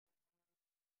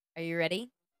Are you ready?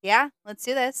 Yeah, let's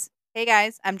do this. Hey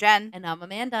guys, I'm Jen. And I'm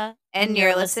Amanda. And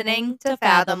you're listening to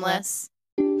Fathomless.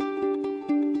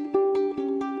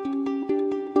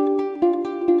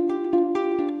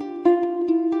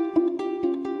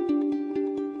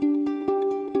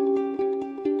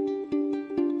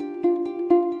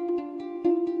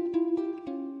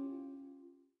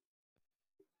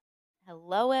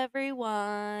 Hello,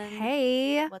 everyone.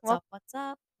 Hey. What's up? What's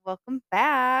up? Welcome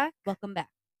back. Welcome back.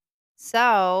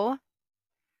 So,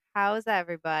 how's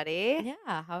everybody?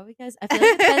 Yeah, how are you guys? I feel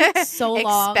like it's been so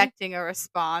long. Expecting a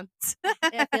response.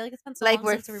 I feel like it's been so like long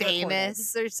we're since we famous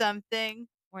recorded. or something.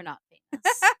 We're not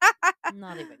famous.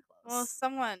 Not even close. Well,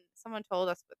 someone told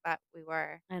us that we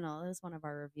were. I know, that was one of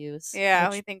our reviews. Yeah,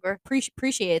 we think we're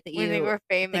appreciate that we think we're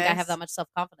famous. think I have that much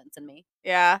self-confidence in me.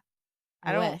 Yeah.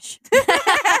 I wish.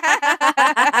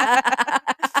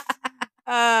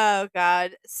 Oh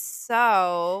God.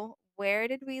 So where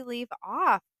did we leave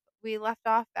off? We left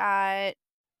off at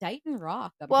Dighton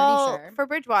Rock, I'm pretty sure. For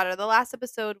Bridgewater. The last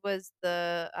episode was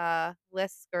the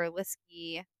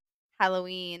Liskey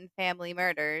Halloween family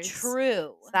murders.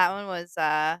 True. So that one was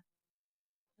it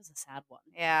was a sad one.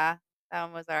 Yeah. That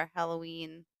one was our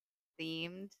Halloween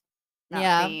themed. Not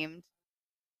Yeah. themed.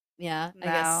 Yeah. No.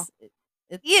 I guess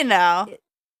it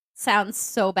sounds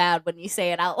so bad when you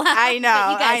say it out loud. I know.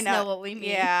 But you guys know what we mean.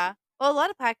 Yeah. Well, a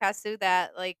lot of podcasts do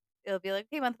that. Like, it'll be like,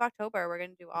 hey, month of October, we're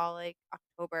going to do all like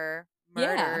October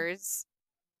murders.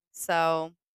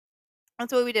 So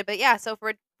that's what we did. But yeah, so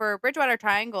for Bridgewater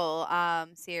Triangle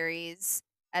series,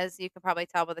 as you can probably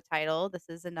tell by the title, this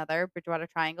is another Bridgewater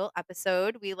Triangle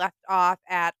episode. We left off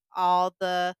at all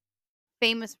the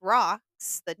famous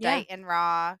rocks, the Dighton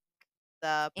Rock,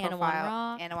 the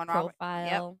Profile, Anawan Rock,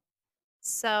 Profile. Yep.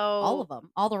 So all of them,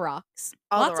 all the rocks,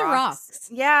 lots of rocks.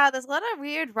 Yeah, there's a lot of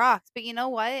weird rocks, but you know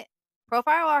what?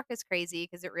 Profile Rock is crazy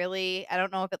because it really, I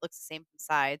don't know if it looks the same from the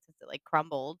side since it like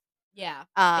crumbled. Yeah,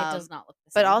 it does not look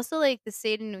the same. But also like the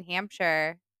state of New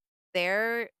Hampshire,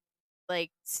 their like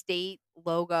state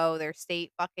logo, their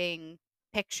state fucking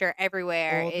picture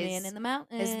everywhere Old Man in the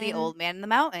Mountain. Is the Old Man in the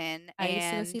Mountain. I used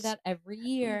to go see that every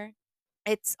year.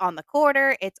 It's on the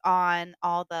quarter. It's on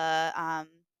all the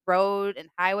road and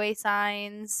highway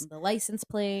signs. The license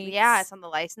plates. Yeah, it's on the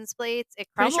license plates. It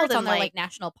Pretty crumbled sure it's on their like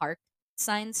national park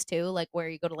signs too, like where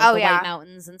you go to like the White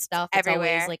Mountains and stuff. It's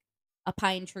everywhere. Always like a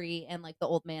pine tree and like the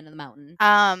Old Man in the Mountain.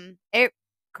 It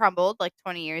crumbled like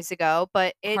 20 years ago,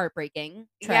 but heartbreaking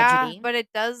tragedy. Yeah, but it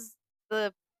does.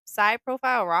 The side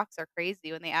profile rocks are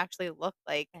crazy when they actually look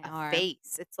like a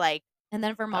face. It's like. And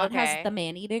then Vermont has the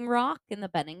man-eating rock in the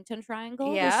Bennington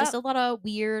Triangle. Yeah. There's just a lot of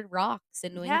weird rocks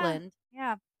in New England.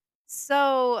 Yeah.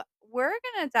 So we're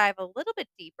going to dive a little bit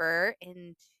deeper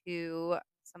into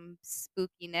some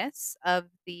spookiness of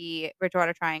the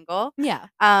Bridgewater Triangle. Yeah.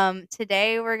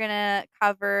 Today we're going to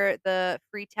cover the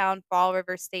Freetown-Fall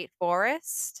River State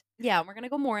Forest. Yeah, and we're going to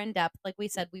go more in depth. Like we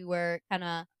said, we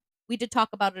did talk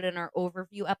about it in our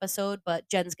overview episode, but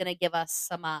Jen's going to give us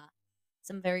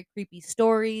some very creepy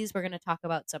stories. We're going to talk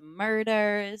about some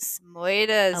murders.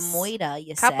 Moitas. A moida,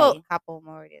 you say. Couple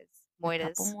moitas.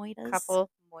 Couple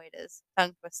moitas.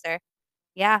 Tongue twister.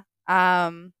 Yeah.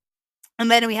 And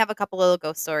then we have a couple little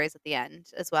ghost stories at the end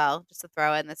as well, just to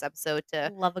throw in this episode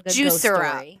to love a good juice ghost her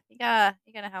story. Up. Yeah,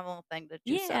 you're going to have a little thing to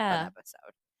juice up an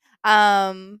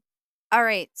episode. All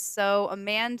right. So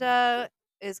Amanda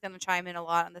is going to chime in a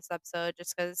lot on this episode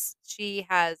just because she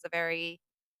has a very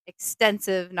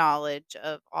extensive knowledge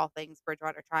of all things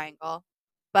Bridgewater Triangle.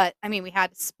 But I mean, we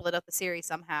had to split up the series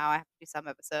somehow. I have to do some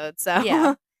episodes. So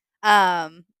yeah.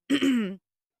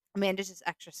 Amanda's just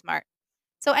extra smart.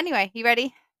 So anyway, you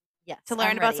ready? Yes. To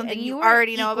learn about something you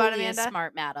already know about, Amanda?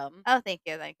 Smart, madam. Oh, thank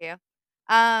you.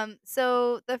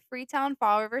 So the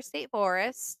Freetown-Fall River State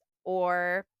Forest,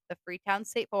 or the Freetown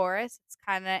State Forest, it's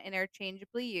kind of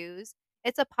interchangeably used.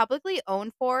 It's a publicly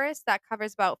owned forest that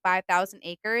covers about 5,000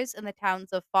 acres in the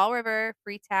towns of Fall River,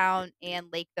 Freetown, and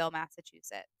Lakeville,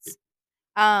 Massachusetts.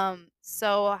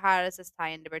 So how does this tie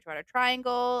into Bridgewater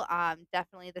Triangle?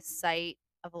 Definitely the site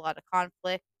of a lot of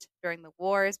conflict during the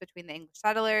wars between the English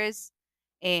settlers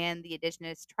and the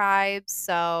indigenous tribes.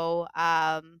 So,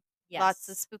 lots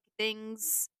of spooky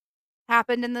things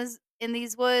happened in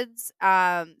these woods.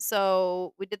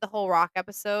 So we did the whole rock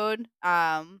episode.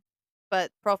 But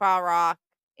Profile Rock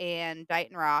and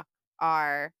Dighton Rock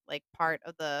are like part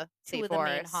of the state forest. Two of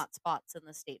the main hot spots in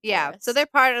the state forest. Yeah, so they're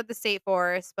part of the state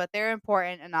forest, but they're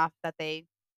important enough that they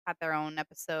had their own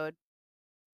episode.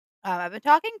 I've been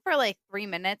talking for like 3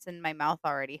 minutes and my mouth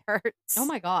already hurts. Oh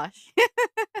my gosh.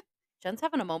 Jen's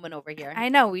having a moment over here. I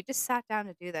know. We just sat down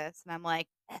to do this, and I'm like,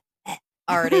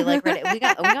 already like ready. We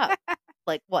got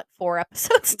like, what, 4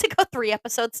 episodes to go, 3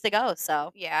 episodes to go,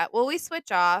 so Yeah, well, we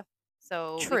switch off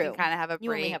so we can true. kinda have a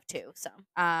You only break. have 2, so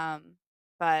Um,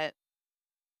 but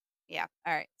yeah,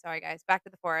 alright, sorry guys, back to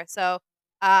the forest. So,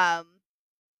 um,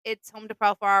 it's home to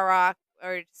Pearl Rock,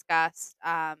 already discussed.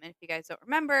 And if you guys don't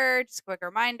remember, just a quick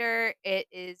reminder, it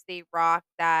is the rock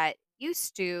that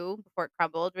used to, before it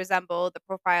crumbled, resemble the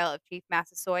profile of Chief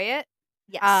Massasoit.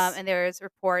 yes. And there's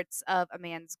reports of a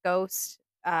man's ghost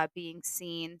being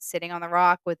seen sitting on the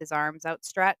rock with his arms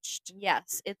outstretched.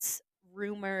 Yes, it's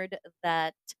rumored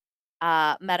that,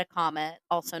 Metacomet,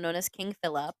 also known as King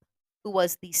Philip, who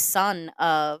was the son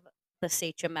of the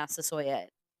sachem Massasoit,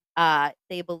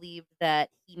 they believe that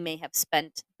he may have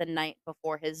spent the night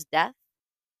before his death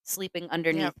sleeping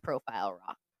Yeah. underneath Profile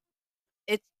Rock.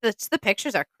 The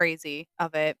pictures are crazy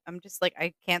of it. I'm just like,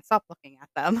 I can't stop looking at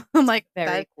them. I'm like,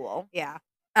 Very that cool. yeah.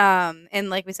 And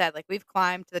like we said, like we've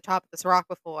climbed to the top of this rock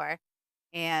before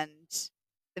and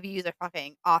the views are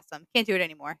fucking awesome. Can't do it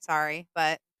anymore, sorry,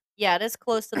 but Yeah, it is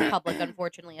closed to the public,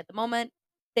 unfortunately, at the moment.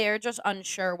 They're just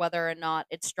unsure whether or not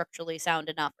it's structurally sound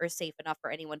enough or safe enough for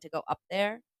anyone to go up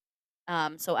there.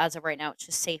 So as of right now, it's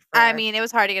just safe I for mean, it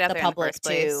was hard to get up the there in the public first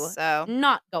place, to so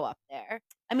not go up there.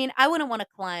 I mean, I wouldn't wanna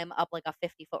climb up, like, a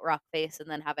 50-foot rock face and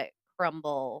then have it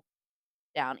crumble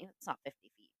down. It's not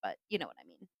 50 feet, but you know what I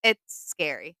mean. it's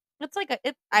scary. It's like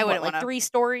it's I what, wouldn't like, wanna 3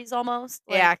 stories almost?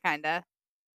 Like, yeah, kinda.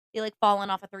 you like, falling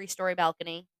off a three-story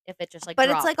balcony if it just, like, But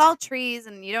it's like dropped. all trees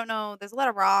and you don't know there's a lot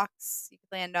of rocks you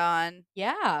could land on.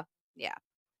 Yeah. Yeah.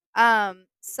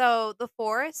 So the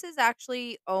forest is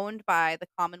actually owned by the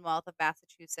Commonwealth of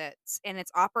Massachusetts and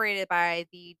it's operated by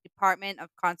the Department of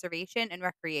Conservation and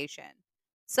Recreation.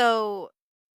 So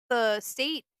the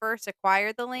state first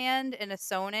acquired the land and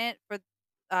assigned it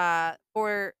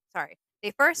for sorry.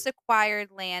 They first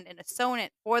acquired land and assigned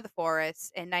it for the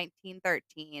forest in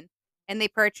 1913 and they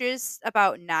purchased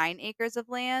about 9 acres of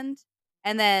land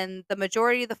and then the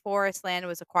majority of the forest land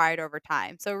was acquired over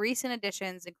time. So recent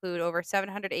additions include over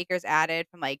 700 acres added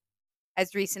from like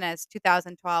as recent as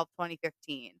 2012,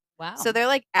 2015. So Wow. they're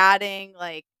like adding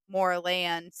like more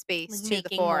land Like, space to the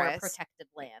making more forest. protected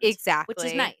land, which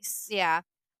is Exactly. nice. Yeah.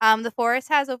 The forest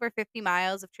has over 50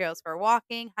 miles of trails for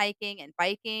walking, hiking, and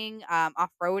biking,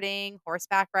 off-roading,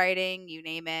 horseback riding, you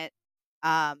name it.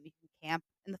 You can camp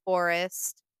in the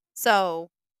forest. So,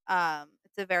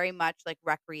 it's a very much like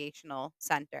recreational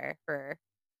center for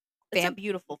It's a fam.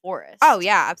 beautiful Oh forest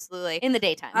yeah, absolutely. in the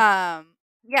daytime.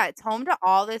 Yeah, it's home to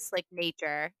all this like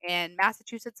nature, and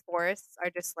Massachusetts forests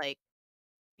are just like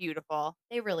beautiful.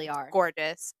 They really It's are.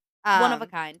 gorgeous. One of a Um,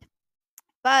 kind.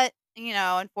 But,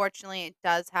 unfortunately, it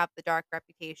does have the dark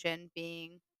reputation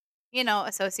being,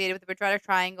 associated with the Bridgewater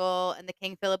Triangle and the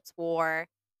King Philip's War.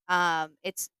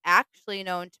 It's actually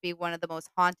known to be one of the most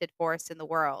haunted forests in the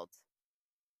world.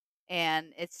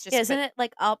 And it's Yeah, just isn't it,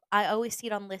 like, up I always see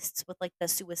it on lists with, like, the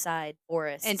suicide in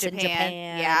forests in Japan. Japan,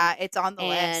 Yeah, it's on the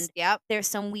list. and Yep. there's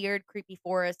some weird creepy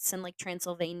forests in, like,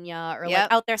 Transylvania or, like,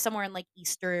 Yep. out there somewhere in, like,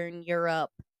 Eastern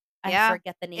Europe. I Yeah.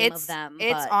 forget the name of It's them, it's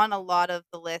but on a lot of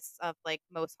the lists of like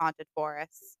most haunted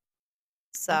forests.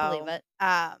 I believe So, it.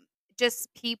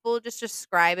 just people just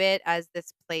describe it as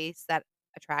this place that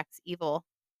attracts evil.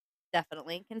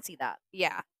 Definitely can see that.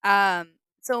 Yeah.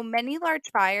 So many large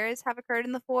fires have occurred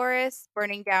in the forest,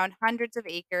 burning down hundreds of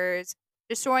acres,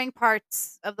 destroying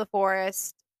parts of the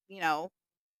forest, you know,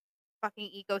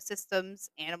 fucking ecosystems,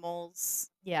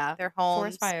 animals, Yeah. their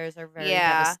Forest homes. fires are very Yeah.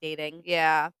 devastating,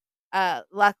 Yeah.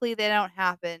 Luckily they don't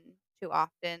happen too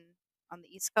often on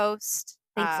the East Coast.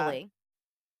 thankfully.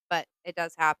 But it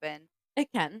does happen. It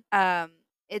can. Um,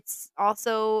 it's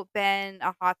also been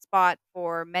a hotspot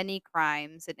for many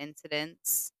crimes and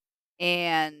incidents,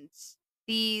 and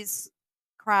these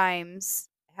crimes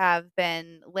have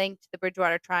been linked to the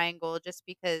Bridgewater Triangle just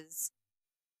because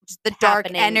just the dark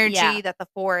Happening, energy yeah. that the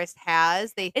forest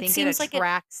has. They It think it seems like it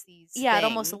attracts these yeah, it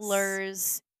almost things.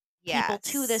 lures people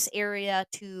to this Yes. area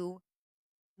to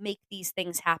make these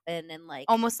things happen and, like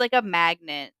Almost like a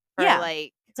magnet for yeah,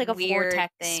 like it's like a weird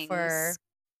vortex things, for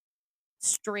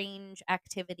strange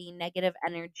activity, negative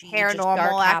energy, just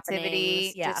dark paranormal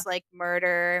happenings, activity, yeah. just like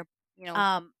murder,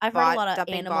 I've heard a lot of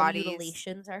dumping animal bodies.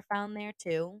 mutilations are found there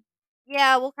too.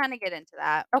 Yeah, we'll kinda get into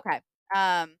that. Okay.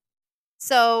 Um,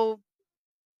 so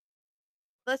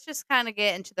let's just kinda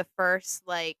get into the first,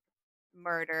 like,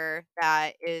 murder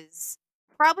that is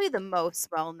probably the most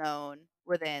well known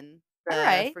within the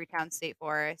Alright. Freetown State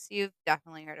Forest. You've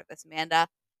definitely heard of this, Amanda.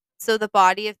 So the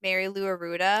body of Mary Lou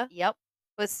Aruda Yep.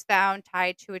 was found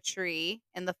tied to a tree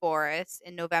in the forest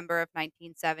in November of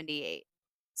 1978.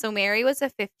 So Mary was a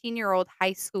 15-year-old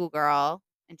high school girl,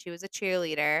 and she was a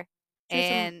cheerleader, She was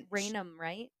from and Raynham,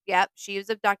 right? yep, she was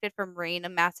abducted from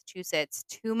Raynham, Massachusetts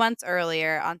 2 months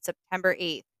earlier on September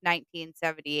 8th,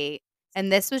 1978,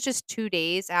 and this was just 2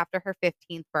 days after her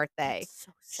 15th birthday. That's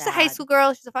so She's a high sad. school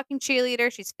girl, she's a fucking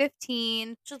cheerleader, she's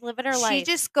 15. Just living her She life.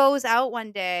 just goes out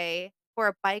one day for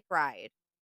a bike ride.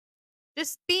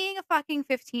 Just being a fucking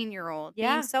 15-year-old, being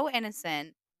Yeah. so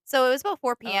innocent. So it was about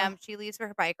 4 Ugh. PM, she leaves for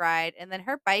her bike ride, and then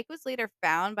her bike was later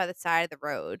found by the side of the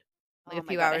road, like, Oh a my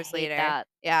few god, I hours hate later. that.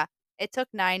 Yeah. It took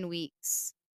 9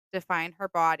 weeks to find her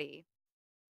body.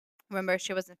 Remember,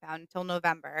 she wasn't found until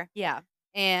November, Yeah.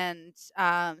 and,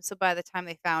 so by the time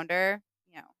they found her,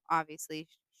 obviously,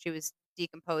 she was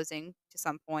decomposing to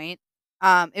some point.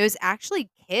 It was actually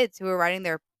kids who were riding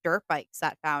their dirt bikes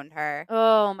that found her.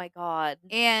 Oh my god.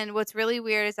 And what's really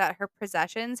weird is that her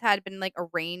possessions had been, like,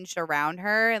 arranged around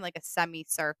her in, like, a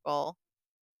semicircle.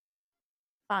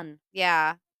 Fun.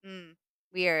 Yeah.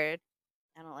 Weird.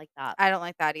 I don't like that. I don't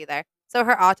like that either. So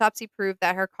her autopsy proved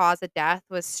that her cause of death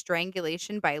was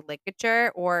strangulation by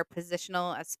ligature or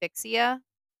positional asphyxia.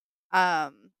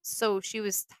 So she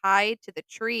was tied to the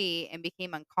tree and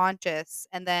became unconscious,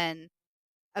 and then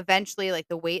eventually, like,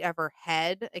 the weight of her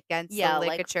head against the Yeah, like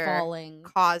ligature falling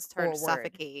caused her to forward.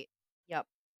 suffocate. Yep.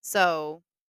 So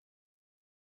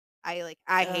I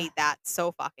Ugh. hate that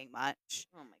so fucking much.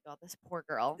 Oh my god, this poor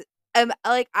girl.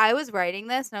 Like, I was writing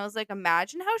this and I was like,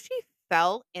 imagine how she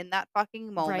felt in that fucking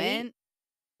Right? moment,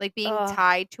 like, being Ugh.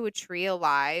 tied to a tree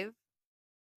alive.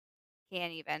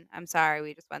 Can't even. I'm sorry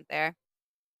we just went there.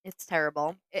 It's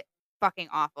terrible. It fucking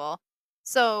awful.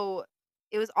 So,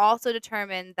 it was also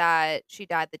determined that she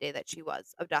died the day that she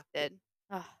was abducted.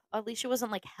 Ugh. At least she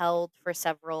wasn't like held for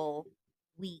several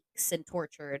weeks and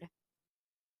tortured.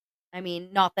 I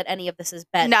mean, not that any of this is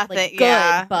like Nothing. good,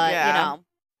 Yeah, but yeah.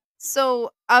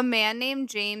 So, a man named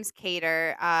James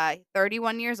Cater,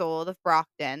 31 years old of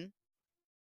Brockton,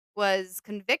 was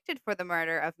convicted for the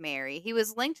murder of Mary. He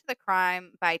was linked to the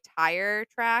crime by tire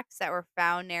tracks that were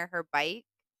found near her bike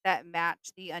that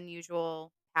matched the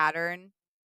unusual pattern,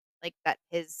 like, that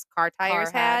his car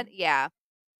tires car had. had. Yeah.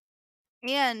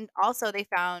 And also they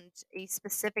found a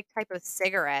specific type of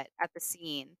cigarette at the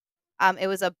scene. It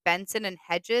was a Benson& and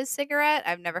Hedges cigarette.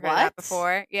 I've never heard of that What?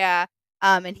 before. Yeah.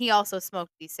 And he also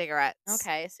smoked these cigarettes.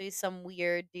 Okay, so he's some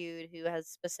weird dude who has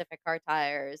specific car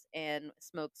tires and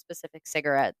smokes specific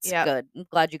cigarettes. Yep. Good. I'm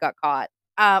glad you got caught.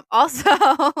 Also,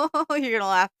 you're gonna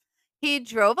laugh. He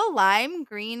drove a lime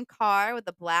green car with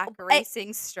a black Oh,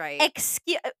 racing stripe.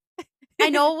 excuse I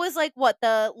know it was like what,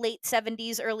 the late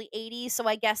 70s, early 80s, so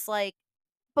I guess like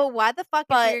But why the fuck, if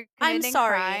but you're I'm committing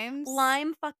sorry. crimes,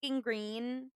 Lime fucking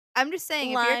green. I'm just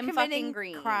saying, if you're Lime fucking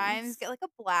committing crimes, greens. get, like, a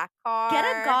black Get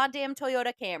a car. goddamn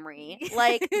Toyota Camry.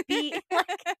 Like, be like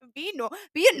Be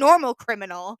a normal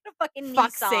criminal. a fucking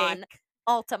Fuck's sake. Nissan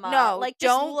Altima. No, Like, just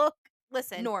don't look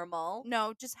listen. normal.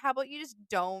 No, just how about you just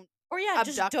don't Or yeah,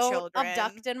 just abduct don't children?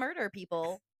 abduct and murder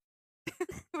people.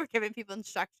 We're giving people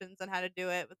instructions on how to do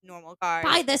it with normal cars.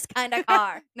 Buy this kind of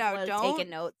car. No, People are don't. taking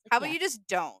notes. Like, How about yeah, you just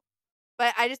don't?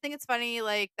 But I just think it's funny,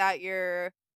 like, that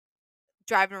you're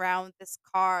driving around with this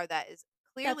car that is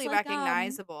that's clearly like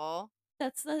recognizable,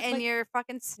 that's the and like you're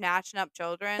fucking snatching up that's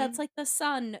children. like the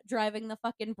son driving the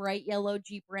fucking bright yellow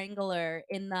Jeep Wrangler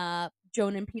in the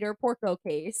Joan and Peter Porco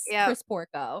case. Yep. Chris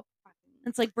Porco. Fucking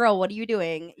It's like, bro, what are you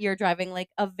doing? You're driving like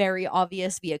a very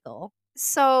obvious vehicle.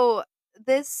 So,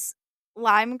 this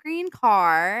lime green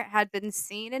car had been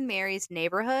seen in Mary's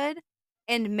neighborhood,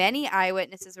 and many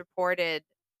eyewitnesses reported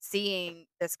seeing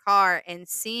this car and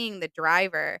seeing the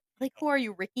driver. Like, who are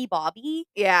you, Ricky Bobby?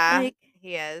 Yeah, Like,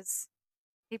 he is.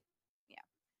 He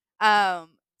yeah.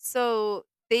 So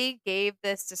they gave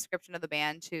this description of the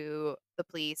man to the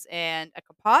police, and a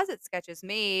composite sketch is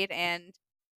made, and,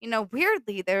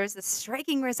 weirdly, there's a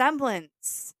striking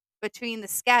resemblance between the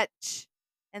sketch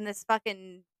and this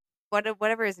fucking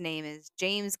whatever his name is,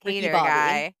 James Ricky Cater Bobby.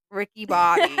 guy, Ricky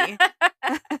Bobby.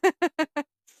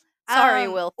 Sorry,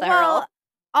 Will Well, Ferrell.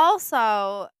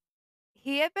 also,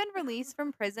 he had been released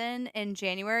from prison in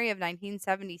January of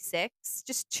 1976,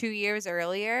 just 2 years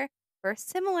earlier, for a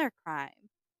similar crime.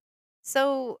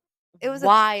 So, it was a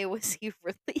Why was he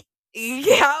released?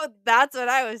 yeah, that's what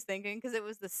I was thinking, because it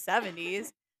was the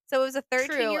 '70s. So, it was a True,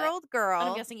 13-year-old and I'm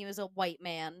girl. guessing he was a white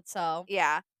man, so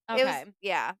Yeah. okay.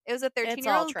 It was a It's all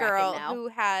 13-year-old tracking girl now. who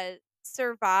had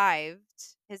survived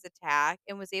his attack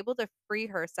and was able to free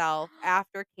herself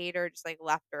after Cater just, like,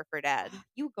 left her for dead.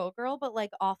 You go, girl, but,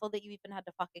 like, awful that you even had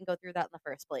to fucking go through that in the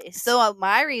first place. So,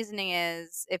 my reasoning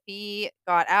is if he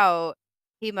got out,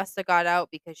 he must have got out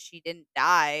because she didn't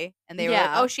die, and they were like,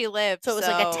 Yeah. "Oh, she lived, So it was,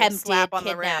 like, so attempted slap on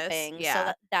the wrist." kidnapping,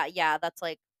 so Yeah. yeah, that's,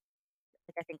 like,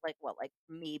 like, I think, like, what, like,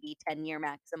 maybe 10-year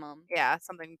maximum. Yeah,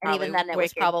 something And even probably then, it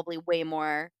was wicked. probably way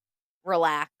more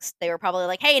relaxed. They were probably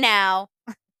like, "Hey, now,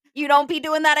 you don't be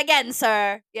doing that again,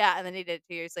 sir." Yeah, and then he did it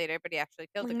 2 years later, but he actually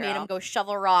killed We the made him girl. go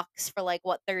shovel rocks for, like,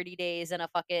 what, 30 days in a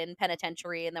fucking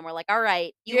penitentiary, and then we're like,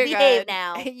 "Alright, you You're behave good.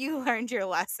 now. You learned your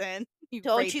lesson, you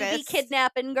Don't you be rapist.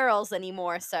 kidnapping girls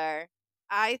anymore, sir."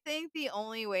 I think the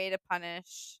only way to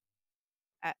punish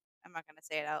I I'm not gonna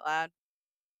say it out loud.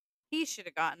 He should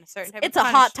have gotten a certain type of It's a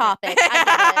hot punishment. topic. I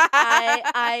get it.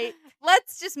 I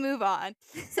Let's just move on.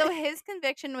 So his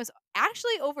conviction was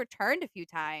actually overturned a few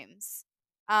times.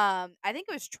 I think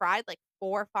it was tried like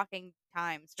 4 fucking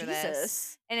times for this.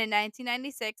 Jesus. And in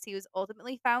 1996, he was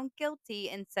ultimately found guilty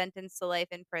and sentenced to life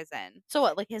in prison. So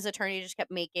what, like, his attorney just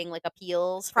kept making, like,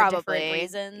 appeals for different Probably.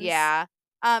 reasons? Yeah.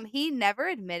 He never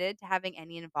admitted to having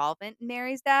any involvement in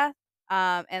Mary's death.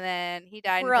 And then he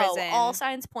died in Bro, all prison.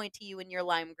 signs point to you in your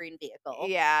lime green vehicle.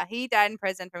 Yeah, he died in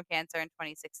prison from cancer in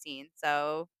 2016.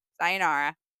 So,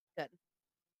 sayonara. Good.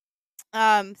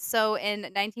 So in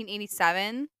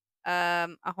 1987,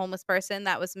 a homeless person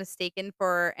that was mistaken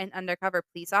for an undercover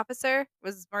police officer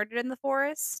was murdered in the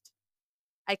forest.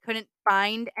 I couldn't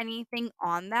find anything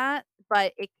on that,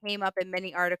 but it came up in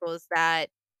many articles that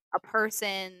a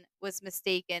person was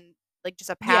mistaken, like just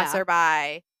a Yeah.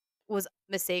 passerby was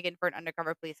mistaken for an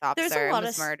undercover police There's a officer and lot of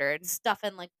was murdered. stuff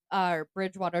in, like, our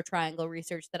Bridgewater Triangle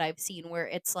research that I've seen where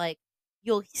it's like,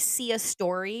 you'll see a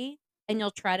story and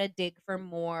you'll try to dig for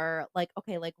more, like,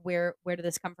 okay, like, where did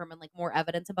this come from, and, like, more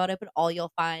evidence about it, but all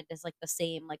you'll find is, like, the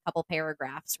same, like, couple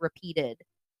paragraphs repeated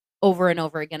over and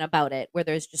over again about it, where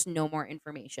there's just no more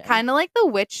information. Kinda like the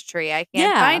witch tree, I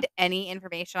can't Yeah. find any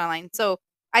information online. So,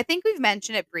 I think we've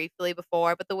mentioned it briefly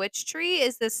before, but the witch tree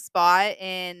is this spot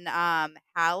in,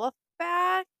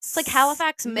 It's like Halifax,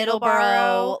 Halifax, Middleborough.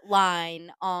 Middleborough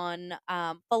line on,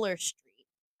 Fuller Street.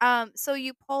 So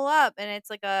you pull up and it's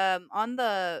like, on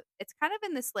the it's kind of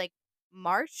in this, like,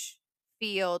 marsh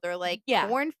field or, like, Yeah.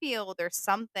 cornfield or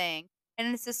something,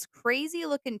 and it's this crazy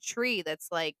looking tree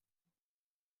that's, like,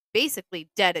 basically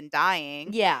dead and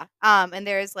dying. Yeah. And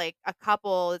there's like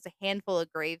it's a handful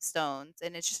of gravestones,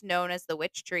 and it's just known as the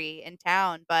witch tree in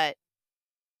town, but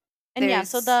And yeah,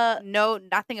 so there's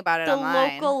nothing about it the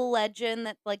online. local legend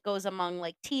that, like, goes among,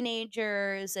 like,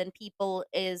 teenagers and people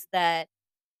is that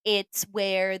it's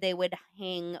where they would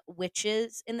hang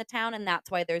witches in the town, and that's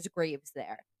why there's graves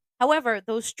there. However,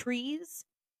 those trees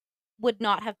would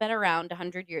not have been around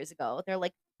 100 years ago. They're,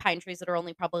 like, pine trees that are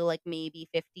only probably, like, maybe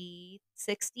 50,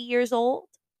 60 years old,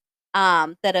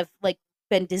 that have, like,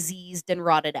 been diseased and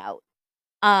rotted out.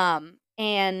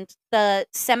 And the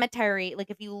cemetery, like,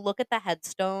 if you look at the It's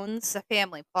headstones, a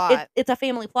family plot, it's a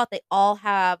family plot. They all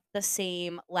have the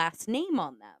same last name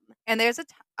on them. and there's a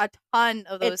ton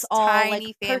of It's those all, like,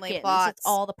 tiny family Perkins. It's plots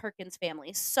all the Perkins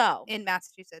family. So, in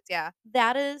Massachusetts, yeah.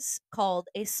 that is called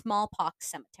a smallpox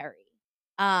cemetery,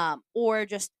 or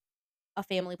just a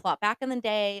family plot. Back in the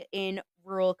day in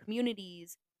rural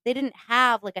communities, they didn't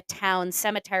have, like, a town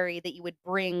cemetery that you would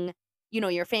bring,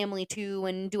 your family to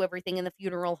and do everything in the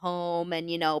funeral home and,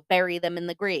 bury them in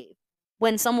the grave.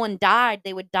 When someone died,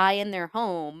 they would die in their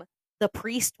home. The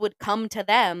priest would come to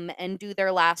them and do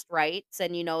their last rites,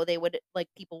 and, they would, like,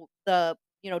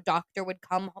 doctor would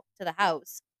come to the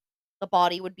house. The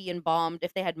body would be embalmed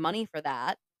if they had money for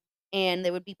that, and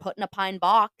they would be put in a pine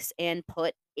box and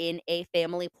put in a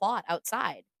family plot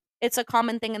outside. It's a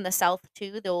common thing in the South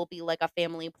too. There will be, like, a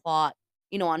family plot,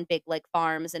 on big, like,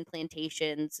 farms and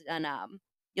plantations, and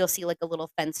you'll see, like, a little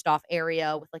fenced off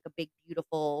area with, like, a big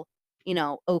beautiful,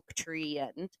 oak tree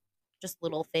and just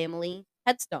little family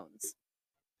headstones.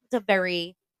 It's a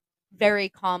very, very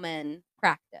common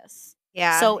practice.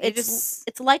 Yeah, So you it's just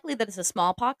it's likely that it's a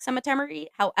smallpox cemetery.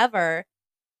 However,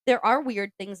 there are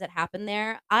weird things that happen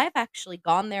there. I've actually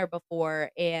gone there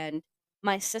before, and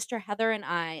my sister Heather and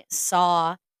I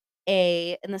saw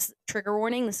and this trigger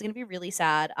warning, this is gonna be really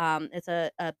sad. It's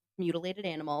a mutilated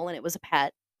animal, and it was a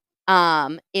pet.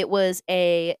 It was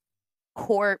a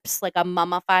corpse, like a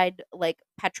mummified, like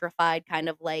petrified, kind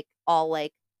of like all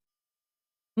like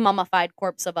mummified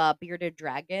corpse of a bearded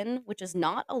dragon, which is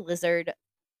not a lizard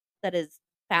that is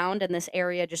found in this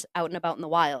area just out and about in the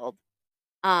wild.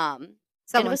 And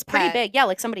it was someone's pretty pet. big. Yeah,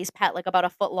 like somebody's pet, like about a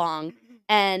foot long.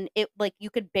 And it like you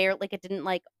could bear like it didn't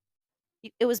like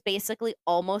it was basically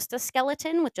almost a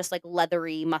skeleton with just like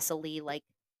leathery, muscly like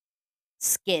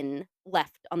skin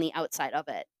left on the outside of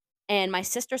it. And my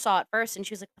sister saw it first and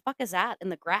she was like, "The fuck is that?" in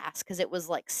the grass because it was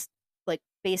like like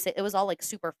basic it was all like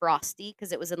super frosty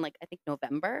because it was in like I think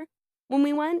November when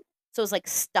we went. So it was like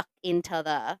stuck into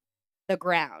the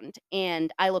ground.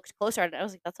 And I looked closer at it and I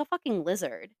was like, "That's a fucking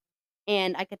lizard."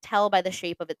 and I could tell by the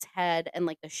shape of its head and,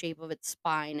 like, the shape of its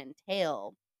spine and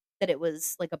tail that it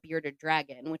was, like, a bearded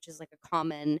dragon, which is, like, a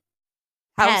common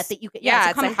pet House that you can yeah, it's a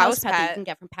yeah, it's a common house house pet that you pet. can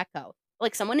get from Petco.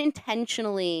 Like, someone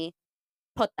intentionally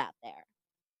put that there,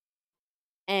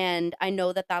 and I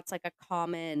know that that's, like, a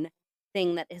common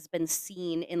thing that has been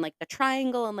seen in, like, the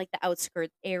triangle and, like, the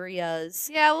outskirt areas.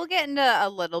 Yeah, we'll get into a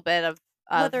little bit of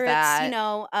Whether it's, that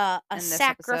a in this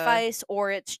episode. sacrifice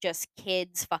or it's just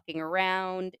kids fucking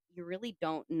around, you really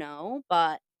don't know,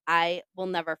 but I will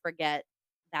never forget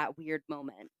that weird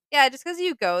moment. Yeah, just because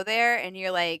you go there and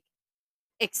you're, like,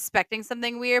 expecting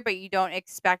something weird, but you don't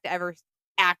expect to ever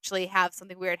actually have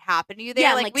something weird happen to you Yeah,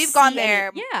 there, and, like, like, we've gone see any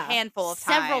there yeah, handful of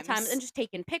several times and times. just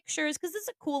taking pictures because it's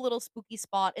a cool little spooky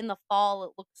spot. In the fall,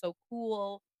 it looks so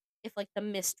cool if, like, the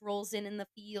mist rolls in the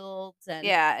fields, and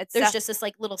Yeah, it's there's just this,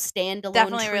 like, little standalone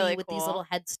definitely tree really with these cool. little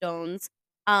headstones.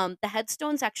 The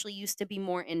headstones actually used to be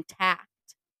more intact,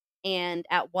 and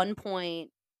at one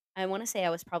point, I wanna say I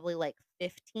was probably, like,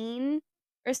 15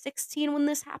 or 16 when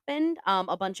this happened,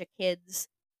 a bunch of kids,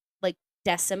 like,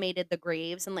 decimated the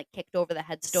graves and, like, kicked over the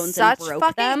headstones and Such broke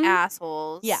fucking them.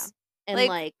 Yeah, assholes. and, Like,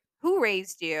 like who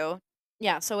raised you?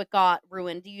 yeah, so it got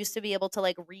ruined. You used to be able to,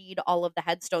 like, read all of the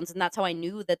headstones, and that's how I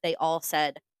knew that they all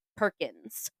said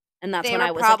Perkins, and that's They when were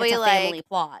I was like, "It's probably a family like,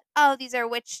 plot." "Oh, these are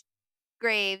witch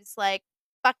graves, like,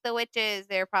 fuck the witches."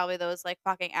 They're probably those, like,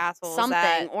 fucking assholes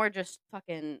Something, that or just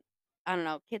fucking I don't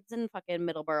know, kids in fucking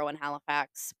Middleborough and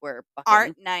Halifax were fucking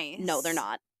aren't no, they're nice.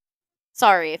 not.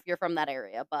 Sorry if you're from that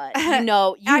area, but you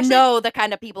Actually, know the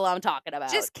kind of people I'm talking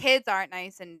about. just kids aren't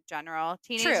nice in general.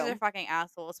 Teenagers are True. fucking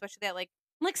assholes, especially that, like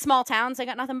Like, small towns, they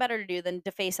got nothing better to do than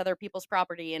deface other people's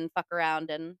property and fuck around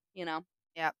and,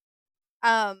 yeah.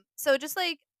 So just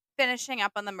like finishing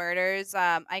up on the murders,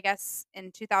 I guess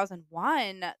in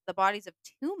 2001, the bodies of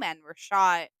two men were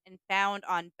shot and found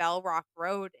on Bell Rock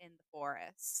Road in the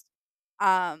forest.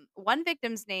 One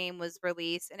victim's name was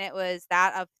released, and it was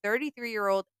that of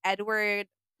 33-year-old Edward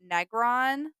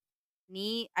Negron.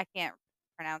 I can't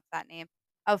pronounce that name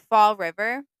of Fall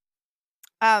River.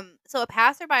 So a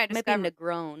passerby might be discovered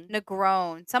Negrone.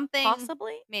 Negron, something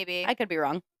Possibly? maybe. I could be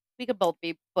wrong. We could both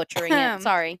be butchering it.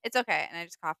 Sorry. It's okay, and I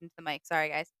just coughed into the mic. Sorry,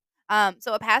 guys.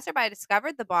 So a passerby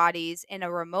discovered the bodies in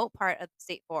a remote part of the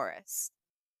state forest,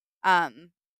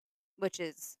 um, which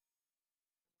is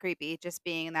creepy. Just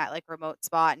being in that like remote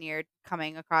spot and you're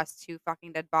coming across two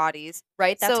fucking dead bodies.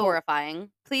 Right? That's So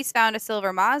horrifying. police found a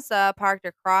silver Mazda parked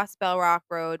across Bell Rock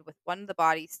Road with one of the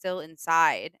bodies still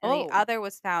inside, and the Oh, other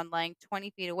was found lying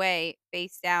 20 feet away,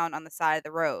 face down on the side of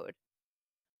the road.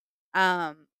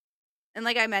 Um, And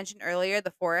like I mentioned earlier,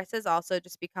 the forest has also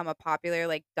just become a popular,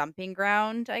 like, dumping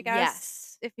ground, I guess,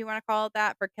 yes. if you wanna call it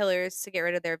that, for killers to get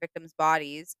rid of their victims'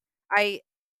 bodies. I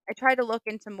I tried to look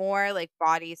into more, like,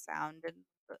 body sound, and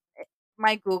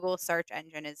my Google search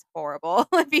engine is horrible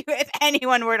if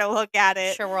anyone were to look at I'm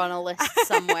it. sure we're on a list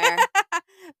somewhere.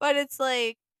 But it's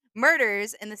like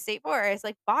murders in the state forest,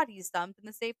 like, bodies dumped in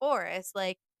the state forest,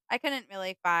 like, I couldn't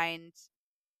really find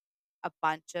a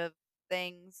bunch of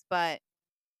things, but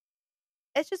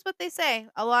it's just what they say.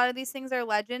 A lot of these things are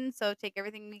legends, so take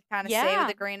everything we kinda say with Yeah.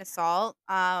 a grain of salt,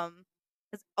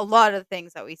 'cause a lot of the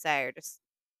things that we say are just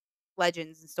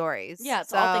legends and stories. Yeah,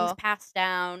 it's all things So, passed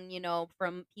down,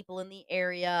 from people in the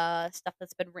area, stuff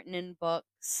that's been written in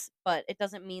books, but it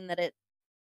doesn't mean that it,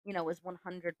 is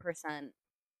 100%,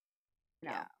 you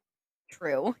yeah. know,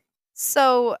 true.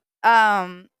 So,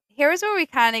 here's where we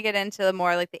kinda get into the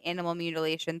more, like, the animal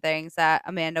mutilation things that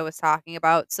Amanda was talking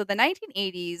about. So, the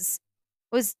 1980s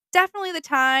was definitely the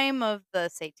time of the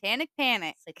satanic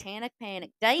panic. Satanic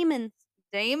panic. Demons.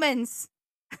 Demons.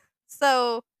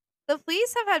 So, the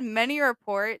police have had many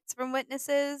reports from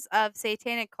witnesses of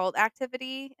satanic cult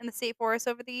activity in the state forest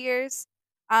over the years.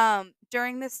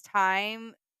 During this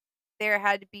time, there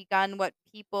had begun what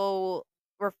people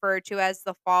refer to as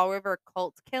the Fall River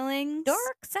cult killings,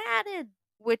 Dark sided.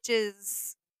 which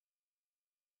is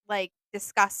like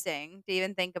disgusting to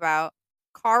even think about.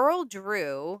 Carl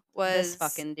Drew This was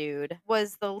fucking dude.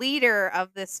 was the leader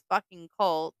of this fucking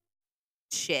cult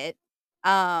shit.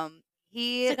 Um,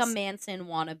 It's he like a Manson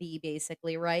wannabe,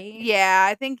 basically, right? Yeah,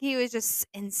 I think he was just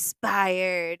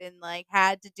inspired and, like,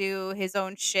 had to do his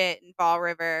own shit in Fall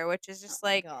River, which is Oh just,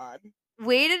 my like, god.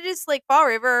 way to just like, Fall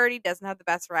River already doesn't have the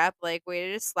best rep, like, way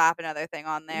to just slap another thing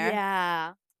on there.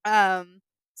 Yeah. Um,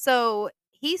 so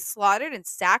he slaughtered and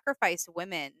sacrificed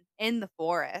women in the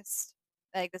forest.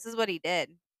 Like, this is what he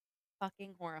did.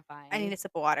 Fucking I need horrifying. a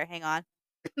sip of water, hang on.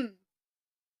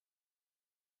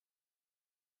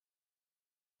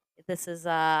 This is,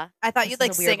 I thought this you'd, is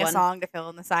like, a weird sing a one. song to fill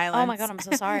in the Oh my god, silence. I'm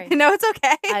so sorry. No, it's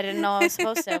I didn't know I was okay.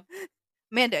 supposed to.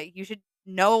 Amanda, you should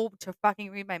know to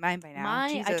fucking read my mind by now. I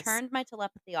Jesus. turned my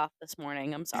telepathy off this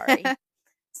morning, I'm sorry.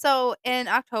 So, in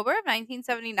October of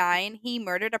 1979, he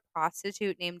murdered a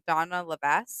prostitute named Donna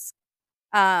Levesque.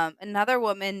 Another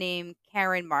woman named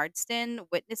Karen Marsden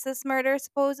witnessed this murder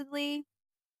supposedly,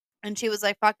 and she was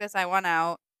like, "Fuck this, I want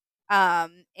out."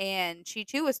 And she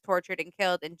too was tortured and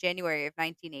killed in January of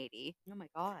 1980. Oh my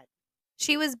god.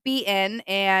 She was beaten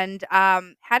and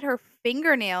had her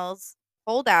fingernails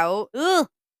pulled out Ugh!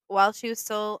 while she was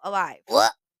still alive.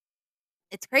 Ugh!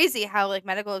 It's crazy how like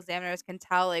medical examiners can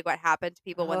tell like what happened to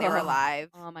people when they were Ugh. alive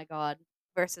Oh my god.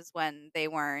 versus when they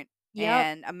weren't. Yep.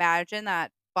 And imagine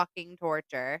that fucking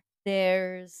torture.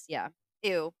 Yeah.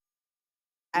 Ew.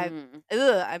 I Mm,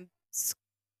 ugh, I'm s-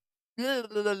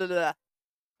 ugh.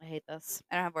 I hate this.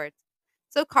 I don't have words.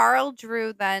 So Carl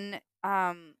Drew then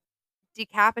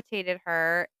decapitated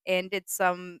her and did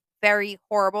some very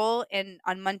horrible and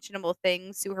unmentionable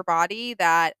things to her body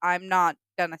that I'm not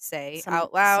gonna say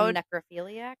out Some loud.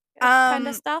 necrophiliac kind of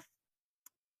Um stuff?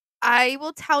 I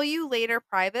will tell you later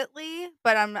privately,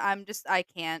 but I'm just I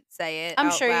can't say it I'm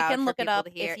out sure you loud can for look it people up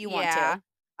to hear. if you want Yeah. to.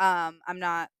 I'm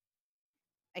not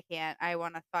I can't. I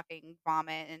want to fucking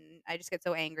vomit and I just get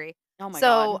so angry. Oh my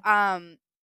So, god.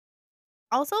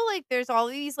 also like there's all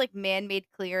these like man-made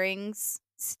clearings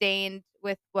stained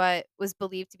with what was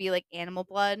believed to be like animal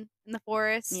blood in the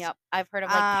forest. Yep. I've heard of,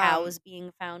 like, Um, cows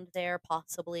being found there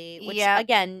possibly, which, yeah,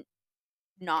 again,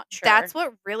 not that's sure.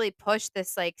 what really pushed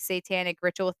this like satanic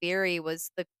ritual theory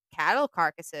was the cattle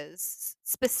carcasses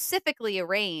specifically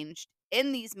arranged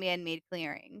in these man-made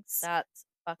clearings. That's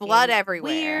Blood fucking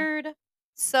everywhere. weird.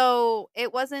 So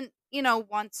it wasn't,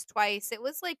 once, twice. It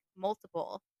was like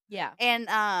multiple. Yeah. And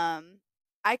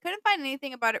I couldn't find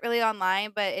anything about it really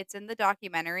online, but it's in the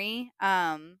documentary.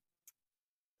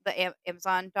 The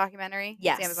Amazon documentary.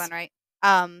 It's Amazon, Yes. right?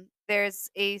 There's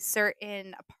a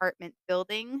certain apartment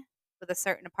building with a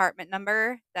certain apartment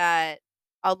number that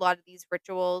a lot of these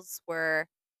rituals were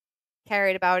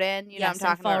carried about in. You know what I'm Yes, in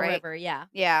talking about, Fall right? River, yeah.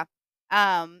 Yeah.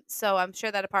 So I'm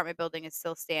sure that apartment building is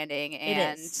still standing It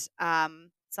and is.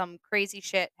 some crazy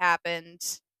shit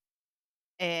happened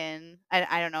and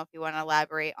I don't know if you wanna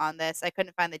elaborate on this. I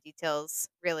couldn't find the details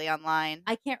really online.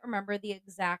 I can't remember the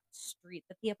exact street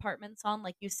that the apartment's on,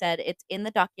 like you said, it's in the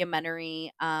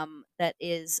documentary, that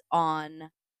is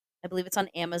on I believe it's on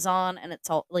Amazon, and it's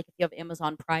all like, if you have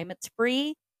Amazon Prime, it's free,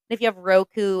 and if you have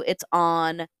Roku, it's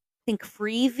on, I think,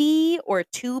 Freevee or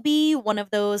Tubi, one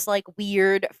of those, like,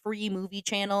 weird free movie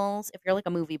channels. If you're, like,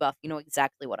 a movie buff, you know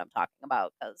exactly what I'm talking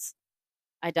about because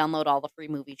I download all the free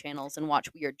movie channels and watch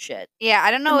weird shit. Yeah,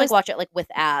 And, like, watch it, like, with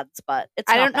ads, but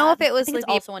it's I not don't know if bad. it I was think it's like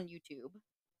the also on YouTube.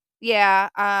 yeah,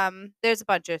 there's a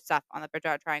bunch of stuff on the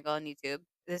Bridgewater Triangle on YouTube.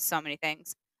 There's so many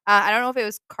things. I don't know if it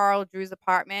was Carl Drew's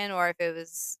apartment or if it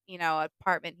was, an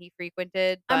apartment he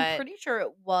frequented, I'm but pretty sure it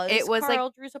it was was like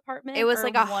Carl Drew's it apartment was or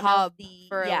like a one of hub the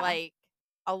for yeah, like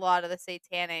a lot of the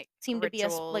satanic seemed to be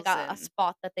like rituals a and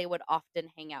spot that they would often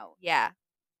hang out. yeah.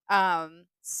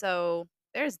 So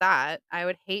there's that. I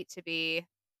would hate to be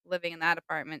living in that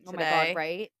apartment Oh my god, today.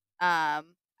 right?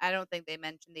 I don't think they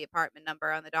mentioned the apartment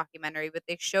number on the documentary, but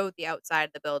they showed the outside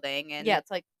of the building Yeah, and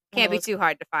it's like one of can't be those too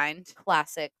hard to find.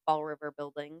 classic Fall River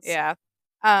buildings. Yeah.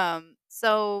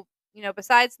 So,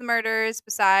 besides the murders,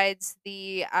 besides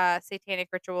the satanic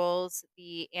rituals,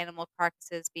 the animal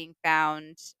carcasses being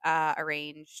found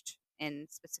arranged in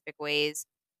specific ways,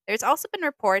 there's also been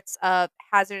reports of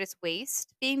hazardous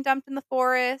waste being dumped in the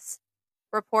forest,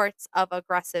 reports of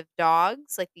aggressive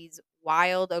dogs, like these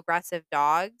wild aggressive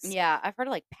dogs. Yeah, I've heard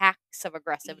of, like, packs of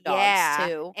aggressive dogs Yeah,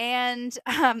 too. and,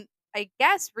 I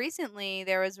guess recently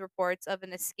there was reports of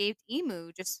an escaped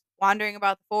emu just wandering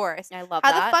about the forest. I love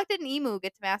How the that. fuck did an emu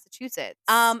get to Massachusetts?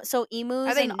 So Are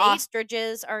emus they and native?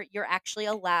 ostriches you're actually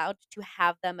allowed to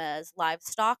have them as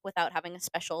livestock without having a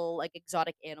special, like,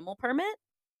 exotic animal permit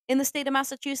in the state of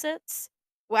Massachusetts.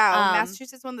 Wow, Um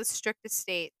Massachusetts is one of the strictest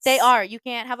They states, are. You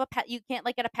can't have a pet you can't,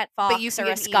 like, get a pet but you fox can or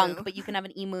get a an skunk, emu. but you can have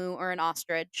an emu or an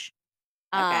ostrich.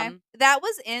 Okay. Um, That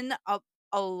was in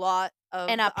a lot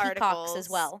and, of the peacocks as articles.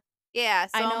 well. Yeah,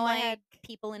 I so I'm know I like, had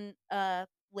people in,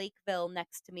 Lakeville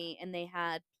next to me, and they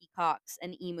had peacocks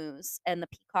and emus, and the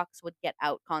peacocks would get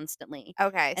out constantly,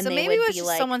 okay, so and they maybe it would was be, just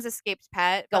like, someone's escaped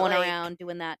pet, but, going like, around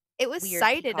doing that it was weird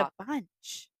cited a peacock.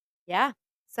 bunch. Yeah,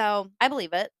 So, I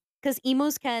believe it because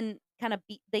emus can kinda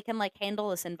be they can, like, handle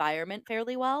this environment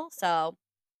fairly well, so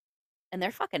and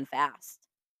they're fucking fast.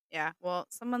 yeah, well,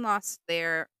 someone lost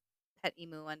their pet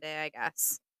emu one day, I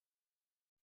guess.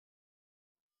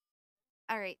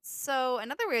 All right. So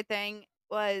another weird thing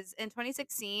was in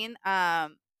 2016.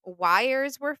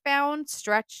 wires were found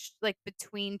stretched, like,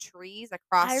 between trees I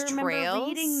across remember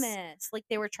reading trails. this, like,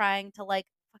 they were trying to, like,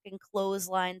 fucking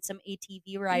clothesline some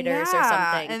ATV riders or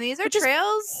Yeah, something, and these are which is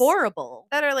trails horrible.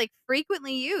 that are, like,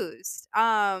 frequently used,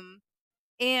 and,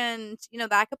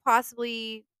 that could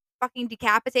possibly fucking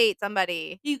decapitate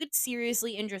somebody. You could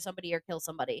seriously injure somebody or kill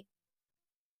somebody.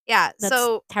 Yeah, That's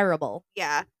so terrible.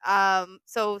 yeah,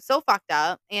 so fucked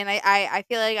up, and I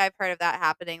feel like I've heard of that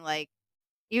happening, like,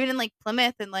 even in, like,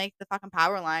 Plymouth and, like, the fucking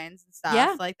power lines and stuff,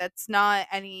 Yeah. like, that's not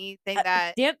anything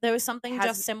that Yep, there was something has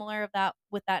just similar of that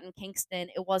with that in Kingston.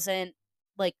 It wasn't,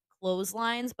 like,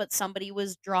 clotheslines, but somebody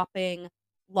was dropping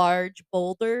large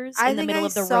boulders I in the think middle I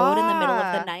of the road in the middle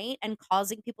of the saw. night and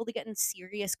causing people to get in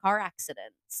serious car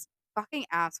accidents. Fucking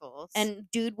assholes. And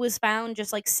dude was found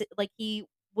just, like, like, he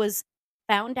was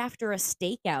found after a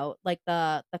stakeout, like,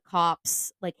 the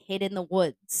cops, like, hid in the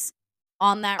woods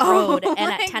on that Oh road, and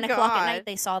at my 10 o'clock at night, god.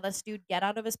 they saw this dude get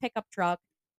out of his pickup truck,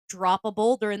 drop a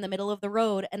boulder in the middle of the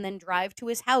road, and then drive to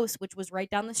his house, which was right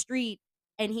down the street,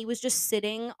 and he was just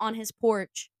sitting on his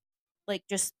porch, like,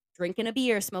 just drinking a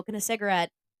beer, smoking a cigarette,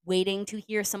 waiting to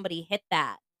hear somebody hit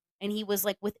that, and he was,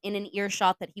 like, within an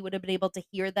earshot that he would have been able to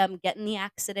hear them get in the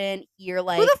accident, hear, Who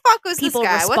like, the fuck was this people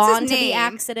guy? What's his respond to the name?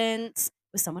 accidents.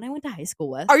 It was someone I went to high school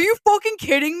with. Are you fucking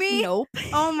kidding me? Nope.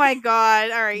 Oh my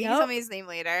god. Alright, you can tell Yep, me his name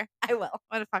later. I will.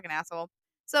 What a fucking asshole.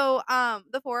 So,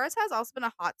 the forest has also been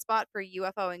a hotspot for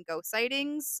UFO and ghost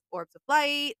sightings, orbs of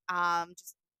light,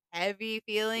 just heavy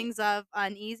feelings of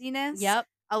uneasiness. Yep.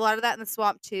 A lot of that in the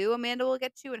swamp too, Amanda will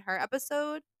get to in her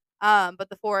episode. But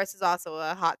the forest is also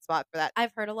a hotspot for that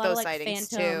I've heard a lot of, those like, sightings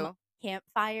phantom too.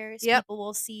 campfires Yep. people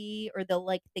will see, or they'll,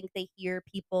 like, think they hear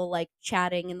people, like,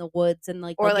 chatting in the woods, and,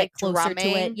 like, they'll Or get like closer to it.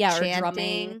 drumming, Yeah, or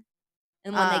drumming, chanting.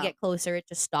 and when they Um, get closer, it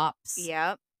just stops.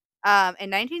 yep. In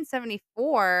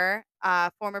 1974,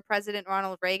 former President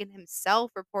Ronald Reagan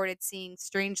himself reported seeing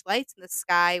strange lights in the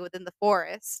sky within the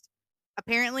forest.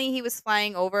 Apparently, he was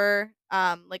flying over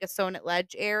like a Sonnet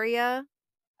Ledge area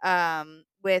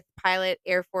with pilot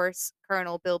Air Force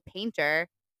Colonel Bill Painter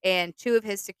and two of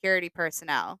his security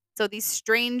personnel. So these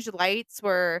strange lights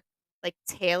were like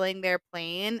tailing their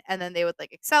plane, and then they would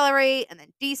like accelerate and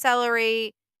then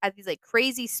decelerate at these like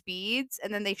crazy speeds,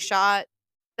 and then they shot.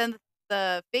 Then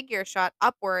the figure shot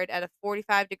upward at a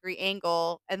 45-degree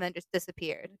angle and then just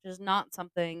disappeared. Which is not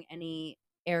something any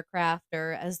aircraft,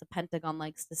 or as the Pentagon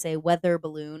likes to say, weather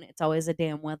balloon, it's always a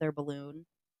damn weather balloon,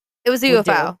 It was a would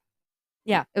do. UFO.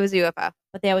 Yeah, It was a UFO.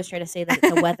 but they always try to say that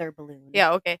it's a weather balloon.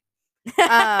 Yeah, okay.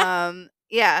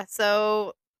 Yeah,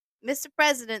 so Mr.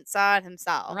 President saw it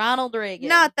himself. Ronald Reagan,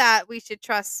 Not that we should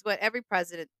trust what every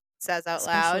president says out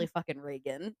especially loud. fucking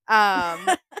Reagan.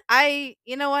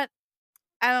 You know what?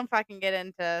 I don't fucking get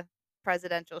into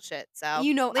presidential shit, so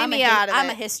You know, leave me out of I'm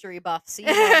a it. history buff, so you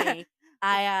know me.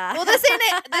 I, Well, this ain't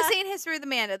it. This ain't history with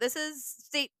Amanda. This is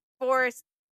state forest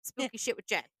spooky shit with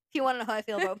Jen. if you wanna know how I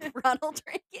feel about Ronald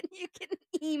Reagan, you can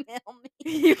email me.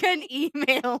 You can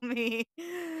email me.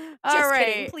 All Just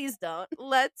kidding, right. please don't.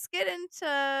 Let's get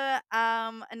into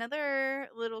another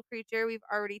little creature we've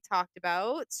already talked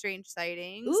about, strange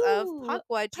sightings of Ooh,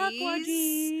 puckwudgies.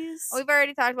 puckwudgies. We've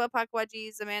already talked about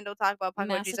puckwudgies. Amanda will talk about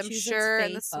puckwudgies, I'm Massachusetts sure,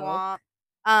 in the Fae folk. swamp.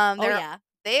 Oh, yeah.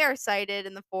 They are sighted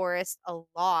in the forest a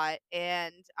lot,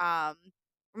 and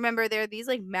remember they're these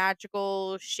like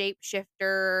magical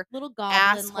shapeshifter Little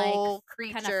goblin-like, asshole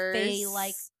kinda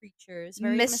fae-like creatures, creatures,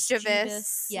 very mischievous.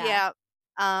 mischievous. Yeah,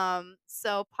 Yeah.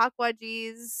 So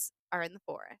puckwudgies are in the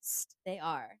forest. they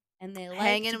are, and they like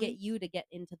to get Hanging. you to get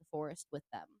into the forest with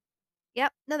them.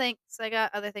 Yep, no thanks. I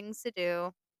got other things to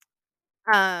do.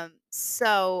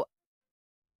 So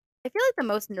I feel like the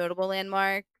most notable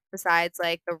landmark besides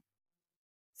like the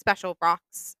special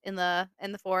rocks in the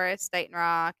forest, Dighton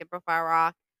Rock and Profile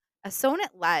Rock, a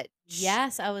Sonnet Ledge.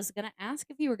 Yes, I was gonna ask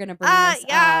if you were gonna bring this up.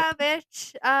 Yeah,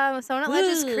 bitch. Sonnet Ledge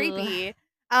is Ooh. creepy.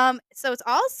 So it's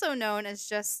also known as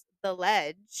just the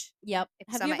ledge, Yep. if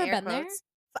Have you some ever air been there? quotes.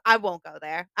 I won't go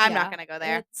there. I'm not Yeah, gonna go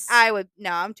there. it's I would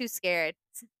no, I'm too scared.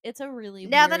 it's a really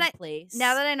Now that weird I now place.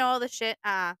 that I know all the shit,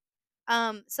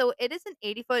 so it is an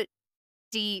 80-foot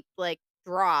deep like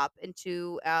drop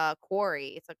into a quarry.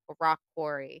 It's like a rock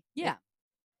quarry. Yeah,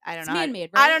 I don't it's know how to, man-made,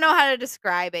 I right? don't know how to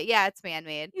describe it. Yeah, it's man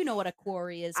made. You know what a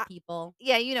quarry is, people.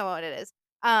 Yeah, you know what it is.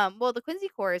 Well, the Quincy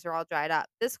quarries are all dried up.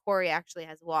 This quarry actually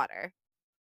has water.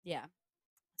 Yeah.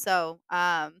 So,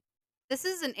 this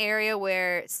is an area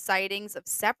where sightings of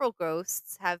several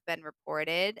ghosts have been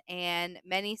reported, and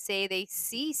many say they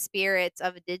see spirits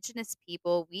of indigenous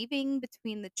people weaving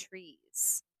between the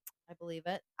trees. I believe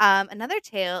it. Another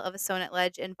tale of a sonnet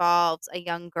ledge involves a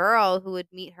young girl who would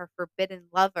meet her forbidden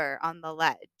lover on the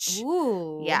ledge.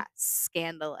 Ooh. Yes,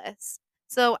 scandalous.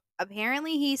 So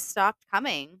apparently he stopped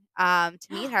coming to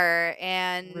meet her,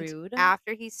 and Rude.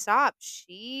 after he stopped,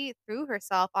 she threw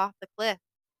herself off the cliff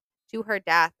to her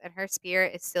death, and her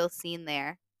spirit is still seen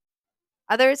there.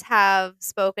 Others have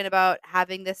spoken about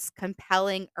having this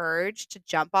compelling urge to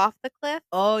jump off the cliff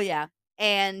Oh, yeah.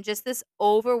 and just this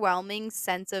overwhelming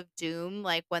sense of doom,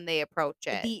 like, when they approach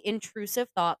it. The intrusive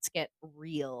thoughts get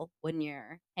real when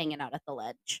you're hanging out at the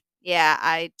ledge. Yeah,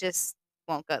 I just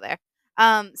won't go there.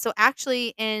 So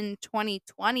actually in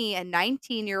 2020, a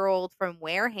 19-year-old from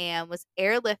Wareham was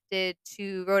airlifted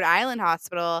to Rhode Island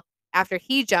Hospital after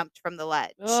he jumped from the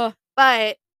ledge. Ugh,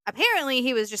 But apparently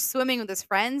he was just swimming with his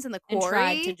friends in the and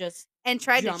tried to quarry just and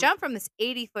tried to jump. jump from this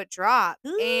 80-foot drop,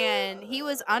 and he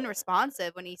was Ugh.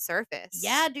 unresponsive when he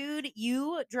Yeah, surfaced, dude,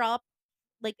 you drop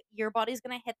like, your body's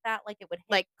gonna hit that like it would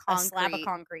hit like a slab of concrete.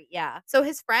 concrete, yeah. So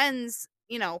his friends,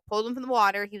 pulled him from the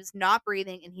water. He was not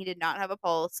breathing and he did not have a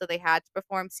pulse, so they had to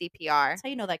perform That's CPR. how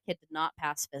you know that kid did not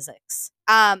pass physics.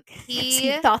 Um, 'Cause he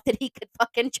he thought that he could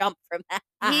fucking jump from that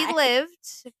he high. lived,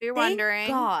 if you're Thank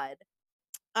wondering. God.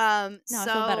 Now I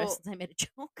feel better So since I made a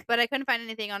joke. but I couldn't find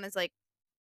anything on his, like,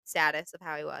 status of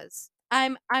how he was.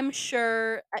 I'm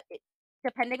sure,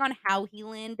 depending on how he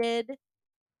landed,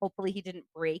 hopefully he didn't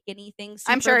break anything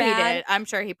I'm super sure he bad, did. I'm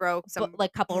sure he broke but, some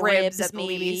like, couple ribs ribs at the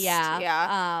maybe, least. yeah,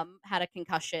 Yeah. had a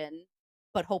concussion,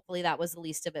 but hopefully that was the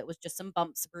least of it, was just some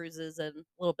bumps, bruises, and a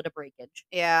little bit of breakage.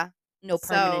 Yeah. No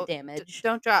permanent So, damage.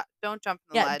 don't jump from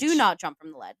the Yeah, do ledge. not jump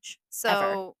from the ledge,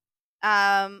 ever. So,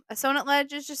 a sonnet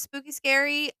ledge is just spooky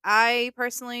scary. I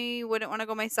personally wouldn't wanna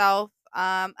go myself.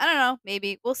 I don't know,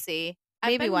 maybe, we'll see.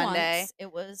 I've Maybe been one day. once.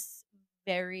 It was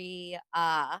very,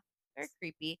 very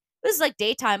creepy. It was like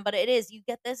daytime, but it is. You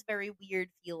get this very weird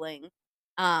feeling.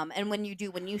 And when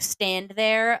you stand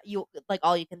there, you like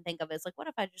all you can think of is like, what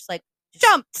if I just like just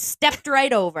Jumped! stepped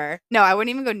right over? No, I wouldn't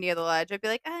even go near the ledge. I'd be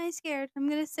like, "I'm scared. I'm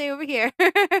gonna stay over here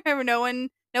where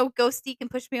no ghosty can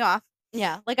push me off."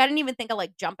 Yeah, like I didn't even think of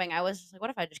like jumping. I was just like, what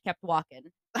if I just kept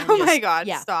walking and Oh my just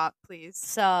god, yeah. stop,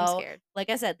 please. I'm So, scared. like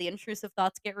I said, the intrusive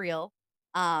thoughts get real.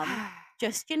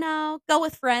 Just go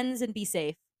with friends and be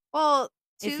safe Well,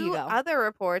 if you 2 go. other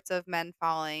reports of men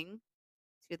falling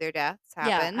to their deaths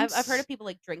Yeah, happened. I've heard of people,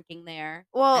 like, drinking there,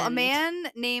 Well, a and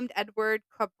man named Edward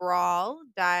Cabral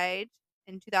died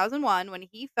in 2001 when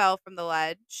he fell from the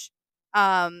ledge.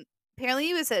 Um, Apparently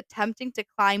he was attempting to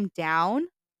climb down,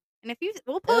 and if you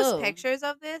we'll post oh, pictures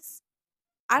of this.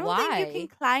 I don't think you can why?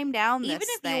 climb down Even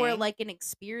this if you were, thing. like, an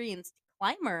experienced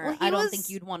Well, climber, I don't think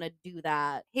you'd wanna do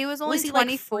that. he was only Was he,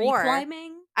 like, free 24.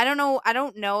 climbing? I don't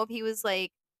know if he was,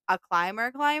 like, a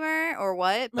climber or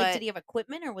what, Like, did but he have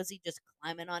equipment, or was he just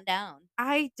climbing on down?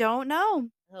 I don't know.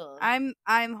 Ugh.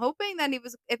 I'm hoping that he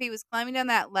was if he was climbing down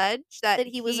that ledge that That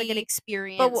he was, like, an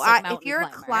but experienced, like, why if mountain you're a climber.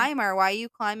 climber, why are you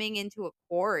climbing into a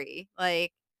quarry?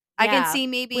 Like, I can Yeah, see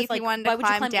maybe with, if he like wanted to why would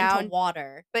you climb climb into down,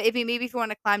 water? but if he maybe if you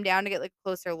wanna climb down to get, like, a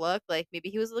closer look, like, maybe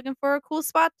he was looking for a cool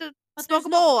spot to But smoke a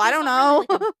bowl, I there's don't not really,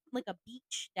 know. like a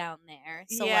beach down there,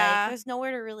 so, like, Yeah, there's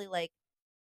nowhere to really, like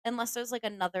unless there's, like,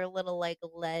 another little, like,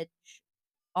 ledge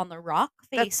on the rock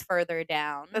face that's further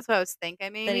down what I was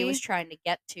thinking that he was maybe. trying to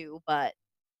get to, but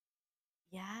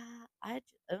yeah,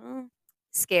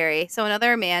 Scary. So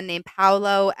another man named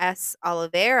Paulo S.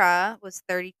 Oliveira was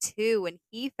 32 when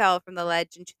he fell from the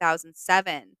ledge in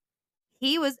 2007.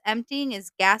 He was emptying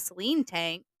his gasoline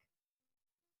tank.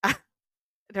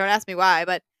 Don't ask me why,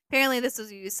 but apparently this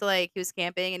was used to, like, he was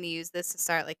camping and he used this to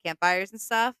start, like, campfires and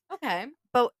stuff. okay.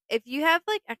 But if you have,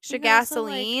 like, extra You could also,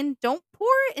 like gasoline, don't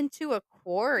pour it into a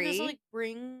you could also, quarry like,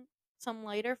 bring some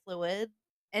lighter fluid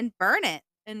and burn it.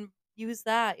 and use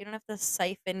that. You don't have to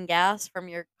siphon gas from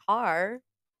your car,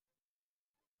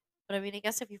 but, I mean, I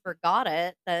guess if you forgot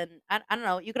it, then I don't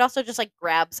know, you could also just, like,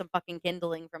 grab some fucking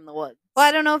kindling from the Well,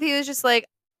 I woods. don't know if he was just like,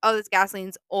 "Oh, this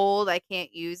gasoline's old, I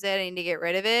can't use it, I need to get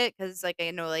rid of it," because like,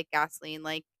 I know, like, gasoline,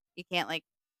 like, you can't, like,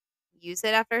 use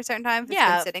it after a certain time if it's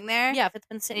been Yeah. sitting there, Yeah, if it's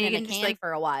been and sitting you in a can just, can like,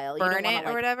 for a while, you don't burn wanna, it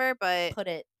or like, whatever, but put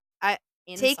it I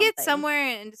in take it something.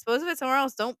 somewhere and dispose of it somewhere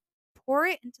else, don't pour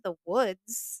it into the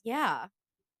woods. Yeah,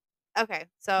 Okay,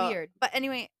 so weird. but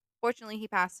anyway, fortunately, he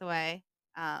passed away,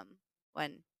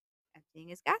 when emptying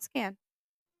his gas can.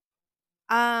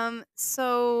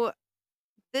 So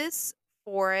this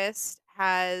forest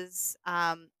has,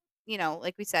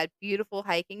 like we said, beautiful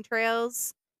hiking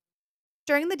trails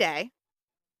during the day,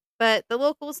 but the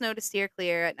locals know to steer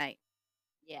clear at night.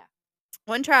 Yeah.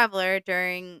 One traveler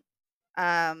he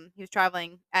was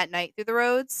traveling at night through the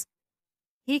roads.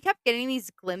 he kept getting these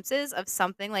glimpses of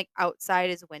something, like, outside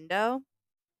his window,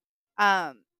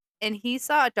 um, and he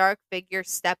saw a dark figure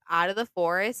step out of the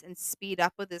forest and speed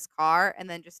up with his car and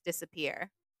then just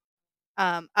disappear.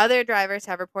 Other drivers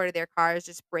have reported their cars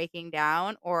just breaking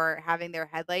down or having their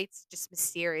headlights just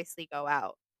mysteriously go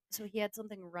out. So he had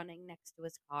something running next to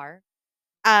his car?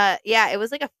 Yeah, it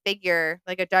was like a figure,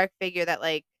 like a dark figure that,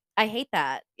 like, I hate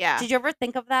that. yeah, Did you ever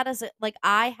think of that as a like,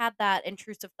 I had that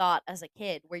intrusive thought as a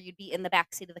kid where you'd be in the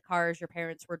back seat of the car as your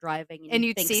parents were driving, and and you'd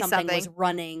you'd think see something was something.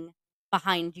 running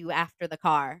behind you after the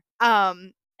car,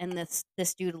 Um, and this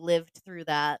dude lived through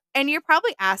that. and you're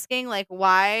probably asking, like,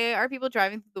 why are people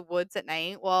driving through the woods at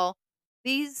night? Well,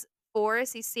 these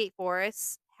these state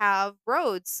forests have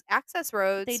roads, access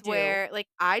They roads do. where, like,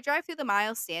 I drive through the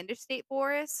Miles Sanders State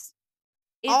Forest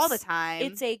all the It's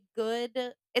time. a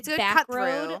good It's a good back cut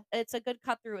road. through. It's a good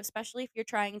cut through, especially if you're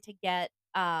trying to get,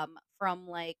 from,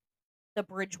 like, the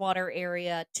Bridgewater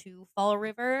area to Fall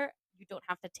River. You don't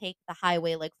have to take the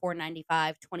highway like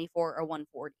 495, 24, or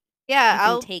 140. Yeah, You can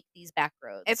I'll take these back if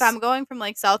roads. I'm going from,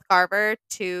 like, South Carver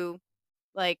to,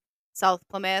 like, South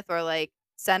Plymouth or, like,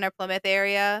 Center Plymouth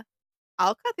area,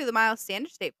 I'll cut through the Miles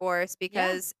Sanders State Forest Yeah,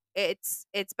 because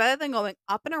it's better than going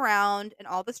up and around and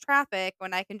all this traffic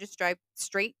when I can just drive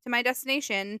straight to my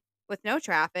destination with no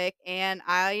traffic, and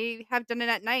I have done it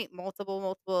at night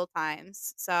multiple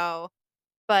times. So,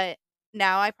 but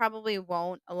now I probably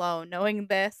won't alone. Knowing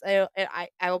this, I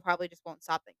will probably just won't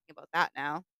stop thinking about that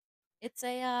now. it's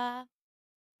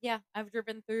yeah, I've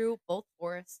driven through both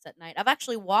forests at night. I've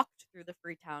actually walked through the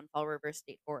Freetown-Fall River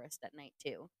State Forest at night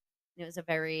too. It was a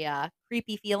very,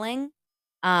 creepy feeling.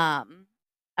 Um,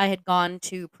 I had gone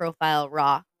to Profile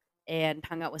Rock and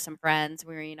hung out with some friends.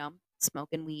 We were,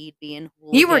 smoking weed, being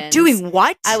You were hooligans. doing I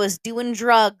what? was doing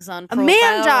drugs on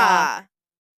Profile Rock. Amanda!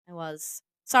 I was.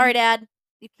 Sorry, You Dad.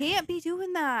 you can't be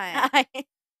doing that. I I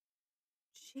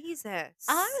Jesus.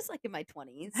 was, like, in my I'm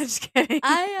 20s. just kidding.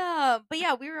 But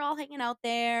yeah, we were all hanging out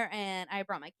there, and I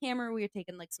brought my camera. We were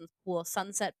taking, like, some cool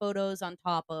sunset photos on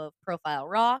top of Profile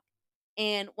Rock,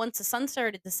 and once the sun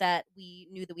started to set, we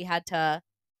knew that we had to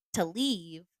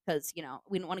leave because we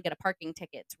didn't wanna get a parking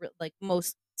ticket. It's like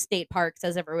most state parks,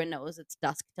 as everyone knows, it's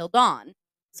dusk till dawn,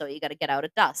 so you gotta get out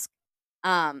at dusk.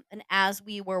 And as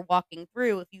we were walking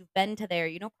through, if you've been to there,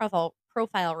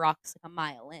 Profile Rock's, like, a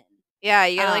mile in. Yeah,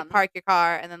 you gotta, like, Um park your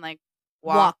car and then, like,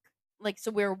 walk. walk like,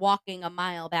 so we were walking a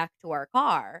mile back to our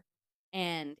car,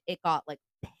 and it got, like,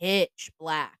 pitch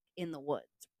black in the woods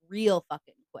real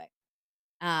fucking quick.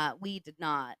 We did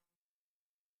not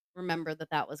remember that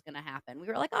that was gonna happen. We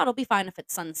were like, "Oh, it'll be fine if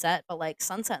it's sunset," but, like,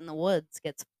 sunset in the woods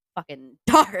gets fucking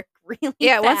dark really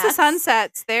Yeah, once the sun fast.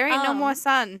 sets, there ain't no more Um,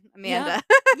 sun, yep. Amanda.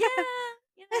 Yeah,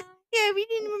 you know, Yeah, we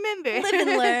didn't live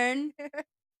and remember. learn.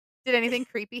 Did anything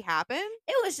creepy happen?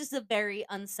 It was just a very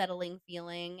unsettling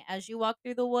feeling as you walk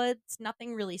through the woods.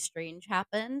 Nothing really strange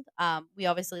happened. We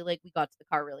obviously we got to the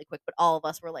car really quick, but all of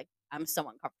us were like, "I'm so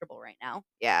uncomfortable right now."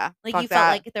 Yeah, Like you fuck felt that.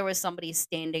 like there was somebody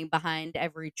standing behind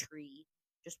every tree,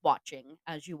 just watching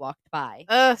as you walked by.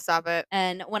 Ugh, stop it.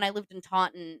 And when I lived in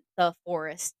Taunton, the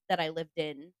forest that I lived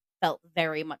in felt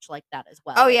very much like that as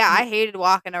Oh, well. yeah, I hated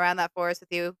walking around that forest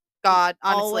with you. God,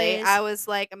 honestly, Always, I was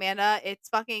like, "Amanda, it's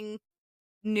fucking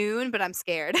noon, but I'm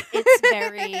scared." it's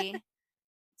very,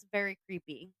 it's very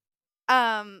creepy.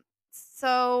 Um,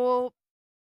 so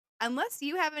unless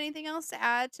you have anything else to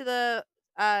add to the,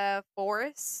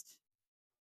 forest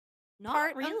Not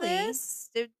part of really. this,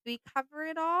 did we cover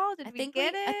it all? Did we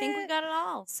get I think we it? got it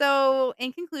all. So,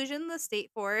 in conclusion, the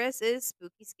state forest is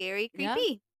spooky, scary, Yeah.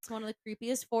 creepy. It's one of the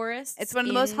creepiest It's forests one of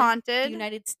the most in the haunted.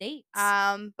 United States.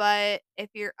 But if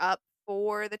you're up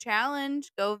for the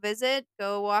challenge, go visit,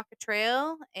 go walk a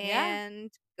trail, Yeah,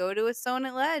 and go to a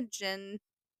Sonnet Ledge and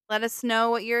let us know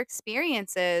what your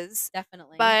experience is.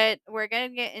 definitely. But we're going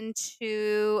to get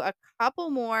into a couple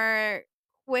more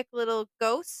quick little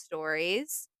ghost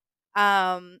stories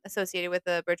associated with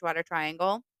the Bridgewater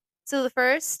Triangle. So the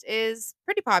first is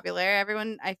pretty popular.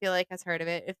 Everyone, I feel like, has heard of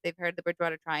it if they've heard the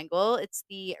Bridgewater Triangle. It's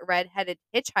the red-headed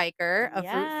hitchhiker of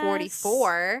Route Yes.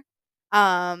 44.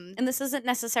 Um, And this isn't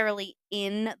necessarily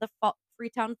in the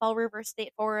Freetown Fall River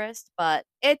State Forest, but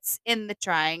it's in the it's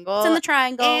in triangle. the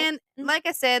triangle. And And like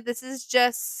I said, this is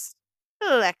just a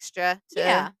little extra to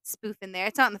yeah, spoof in there.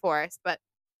 It's not in the forest, but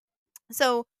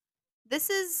so this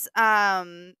is,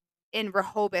 in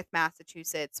Rehoboth,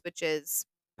 Massachusetts, which is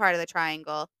part of the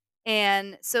triangle,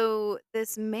 and so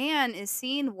this man is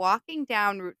seen walking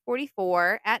down Route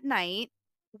 44 at night,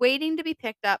 waiting to be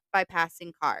picked up by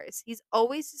passing cars. He's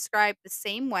always described the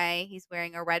same way. He's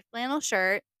wearing a red flannel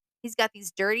shirt. He's got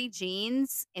these dirty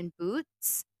jeans and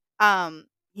boots.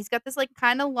 He's got this, like,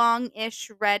 kinda long-ish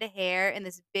red hair and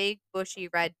this big bushy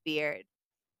red beard.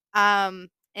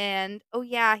 And oh,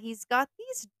 yeah, he's got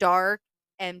these dark,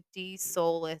 empty,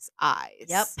 soulless Yep.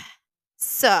 eyes.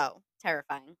 So,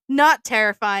 Terrifying. not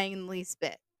terrifying in the least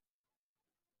bit.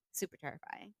 Super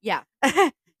terrifying. Yeah.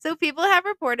 So people have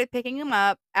reported picking him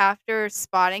up after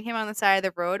spotting him on the side of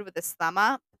the road with his thumb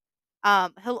up.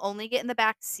 He'll only get in the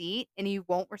back seat and he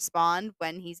won't respond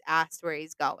when he's asked where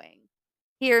he's going.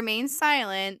 He remains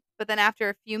silent, but then after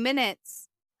a few minutes,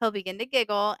 he'll begin to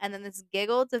giggle, and then this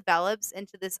giggle develops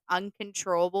into this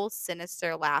uncontrollable,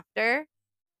 sinister laughter,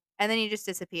 and then he just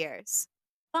disappears.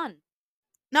 Fun.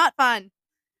 Not fun.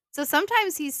 So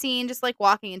sometimes he's seen just like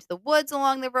walking into the woods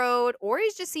along the road, or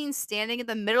he's just seen standing in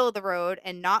the middle of the road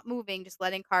and not moving, just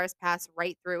letting cars pass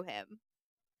right through him.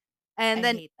 I And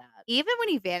then hate that. even when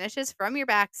he vanishes from your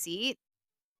back seat,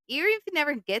 even if he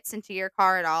never gets into your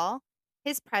car at all,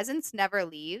 his presence never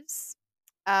leaves.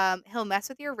 He'll mess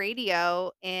with your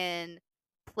radio and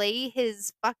play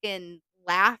his fucking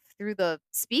laugh through the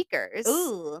speakers.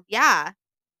 Ooh. Yeah.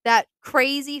 That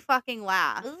crazy fucking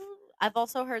laugh. Ooh. I've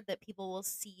also heard that people will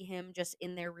see him just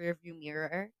in their rearview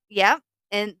mirror. Yep,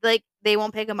 and, like, they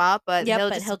won't pick him up, but Yep, he'll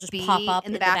but just he'll just pop be up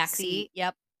in the in the back back seat. seat.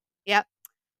 Yep. Yep.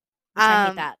 Which I hate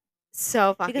Um, that.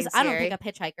 so Because fucking I don't pick scary. up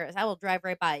hitchhikers. I will drive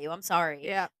right by you. I'm sorry.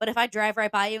 Yeah. But if I drive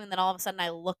right by you and then all of a sudden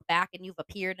I look back and you've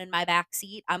appeared in my back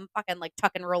seat, I'm fucking like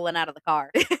tuck and rolling out of the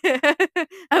car.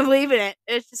 I'm leaving it.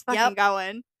 It's just fucking Yep.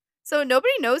 going. So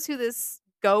nobody knows who this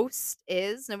ghost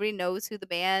is. Nobody knows who the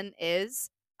man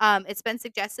is. It's been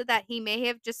suggested that he may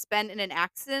have just been in an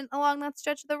accident along that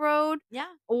stretch of the road,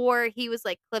 Yeah. or he was,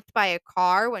 like, clipped by a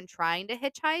car when trying to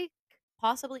hitchhike.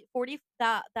 Possibly 40,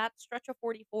 that stretch of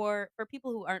 44 for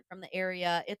people who aren't from the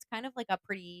area, it's kind of like a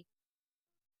pretty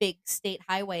big state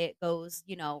highway. It goes,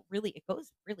 it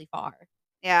goes really far.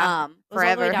 Yeah, Goes all the way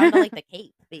forever. down to like the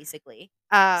Cape, basically.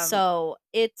 Um So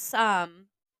it's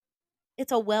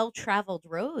a well-traveled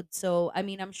road. So I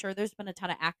mean, I'm sure there's been a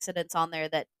ton of accidents on there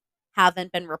that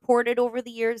haven't been reported over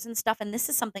the years and stuff. And this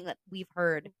is something that we've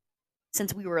heard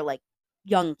since we were like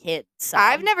young kids.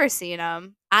 I've So never seen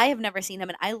him. I have never seen him,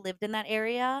 and I lived in that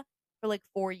area for like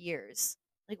 4 years,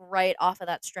 like right off of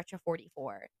that stretch of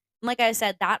 44. And like I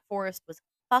said, that forest was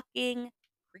fucking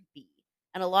creepy.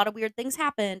 And a lot of weird things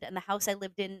happened, and the house I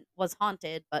lived in was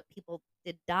haunted, but people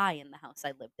did die in the house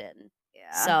I lived in.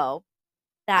 Yeah. So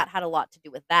Uh, that had a lot to do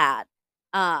with that.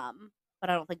 But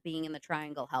I don't think being in the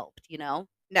triangle helped. no,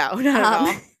 not at Um, all.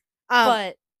 Um,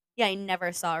 but yeah, I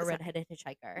never saw a so redheaded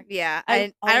hitchhiker. yeah,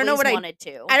 I I don't know always what wanted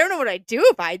to. I don't know what I'd do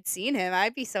if I'd seen him.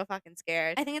 I'd be so fucking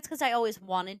scared. I think it's because I always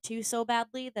wanted to so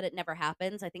badly that it never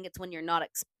happens. I think it's when you're not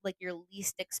like you're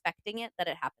least expecting it that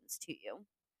it happens to you.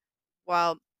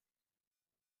 Well,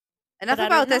 But enough I don't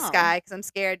about this know. guy because I'm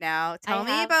scared now. I Tell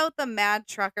me have about the mad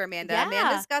trucker, Amanda. Yeah.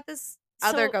 Amanda's got this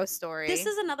other So ghost this story.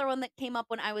 is another one that came up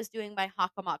when I was doing my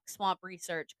Hockomock Swamp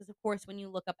research because of course when you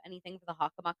look up anything for the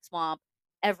Hockomock Swamp,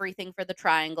 everything for the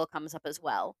triangle comes up as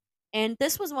well. And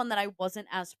this was one that I wasn't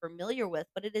as familiar with,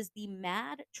 but it is the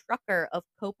Mad Trucker of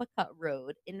Copacut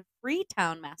Road in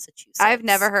Freetown, I've never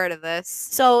Massachusetts. heard of this.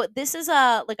 So this is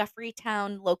a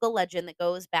Freetown local legend that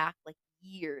goes back like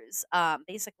years.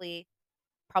 Basically,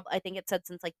 probably I think it said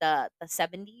since like the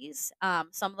 70s.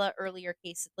 Some of the earlier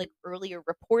cases, like earlier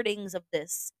reportings of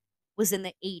this, was in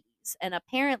the 80s. And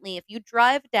apparently, if you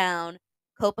drive down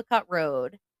Copacut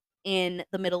Road in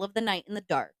the middle of the night in the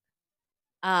dark,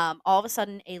 all of a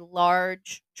sudden a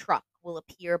large truck will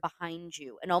appear behind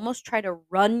you and almost try to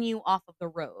run you off of the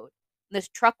road. This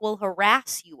truck will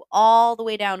harass you all the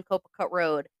way down Copacut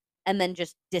Road and then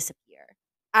just disappear.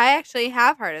 I actually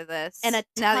have heard of And this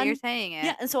a now that you're ton saying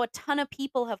Yeah, it. and so a ton of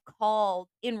people have called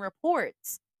in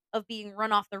reports of being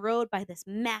run off the road by this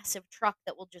massive truck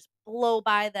that will just blow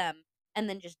by them and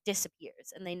then just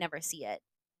disappears and they never see it.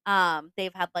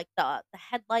 They've had like the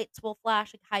headlights will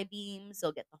flash like high beams,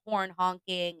 they'll get the horn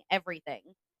honking, everything.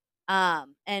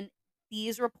 And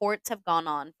these reports have gone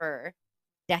on for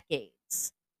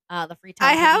decades. The I Freetown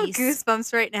have police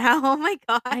goosebumps right now. Oh my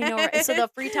I know, right? So god. the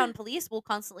Freetown police will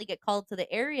constantly get called to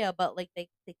the area, but like they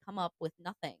come up with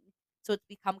nothing. So it's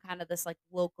become kind of this like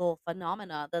local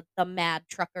phenomena, the mad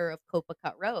trucker of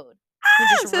Copacut Road, who Ah,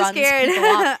 just I'm so runs scared. people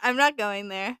off. I'm not going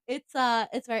there. It's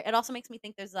very. It also makes me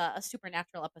think there's a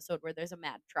supernatural episode where there's a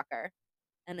mad trucker,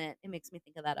 and it makes me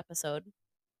think of that episode.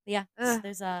 But yeah, Ugh.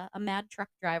 there's a mad truck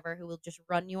driver who will just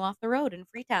run you off the road in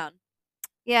Freetown,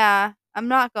 Yeah, I'm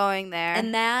not going there.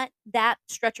 and that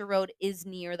stretch of road is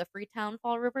near the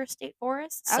Freetown-Fall River State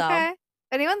Forest. So Okay.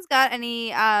 anyone's got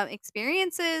any,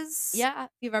 experiences, Yeah, if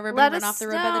you've ever been let run off us the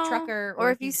road by the know. trucker or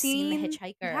Or if if you've you've seen the seen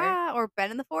hitchhiker. yeah, or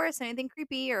been in the forest, anything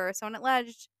creepy or someone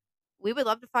alleged, we would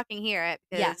love to fucking hear it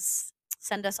because Yes.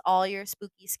 Send us all your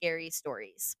spooky, scary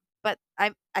stories. but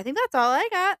I think that's all I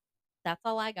got. That's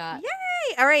all I got.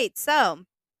 Yay! Alright, so,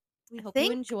 We I hope you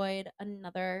think enjoyed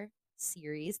another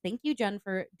series. Thank you, Jen,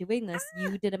 for doing this.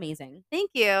 You did amazing.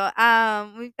 thank you.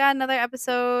 We've got another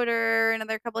episode or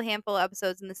another couple handful of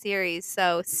episodes in the series,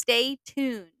 so stay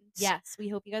tuned. Yes, we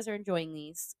hope you guys are enjoying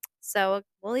these. So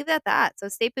we'll leave it at that. So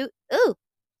stay poop. Ooh,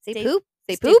 stay Stay poop.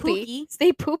 Stay stay poopy. pooky.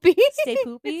 Stay poopy. Stay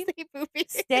poopy. Stay poopy.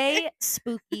 Stay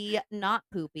spooky, not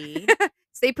poopy.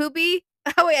 Stay poopy.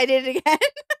 Oh wait, I did it again.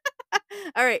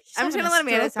 All right, She's I'm just having gonna a let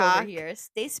Amanda stroke over talk here.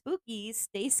 Stay spooky,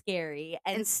 stay scary,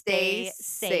 and and stay stay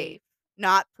safe. safe,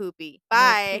 not poopy. No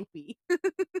Bye. poopy.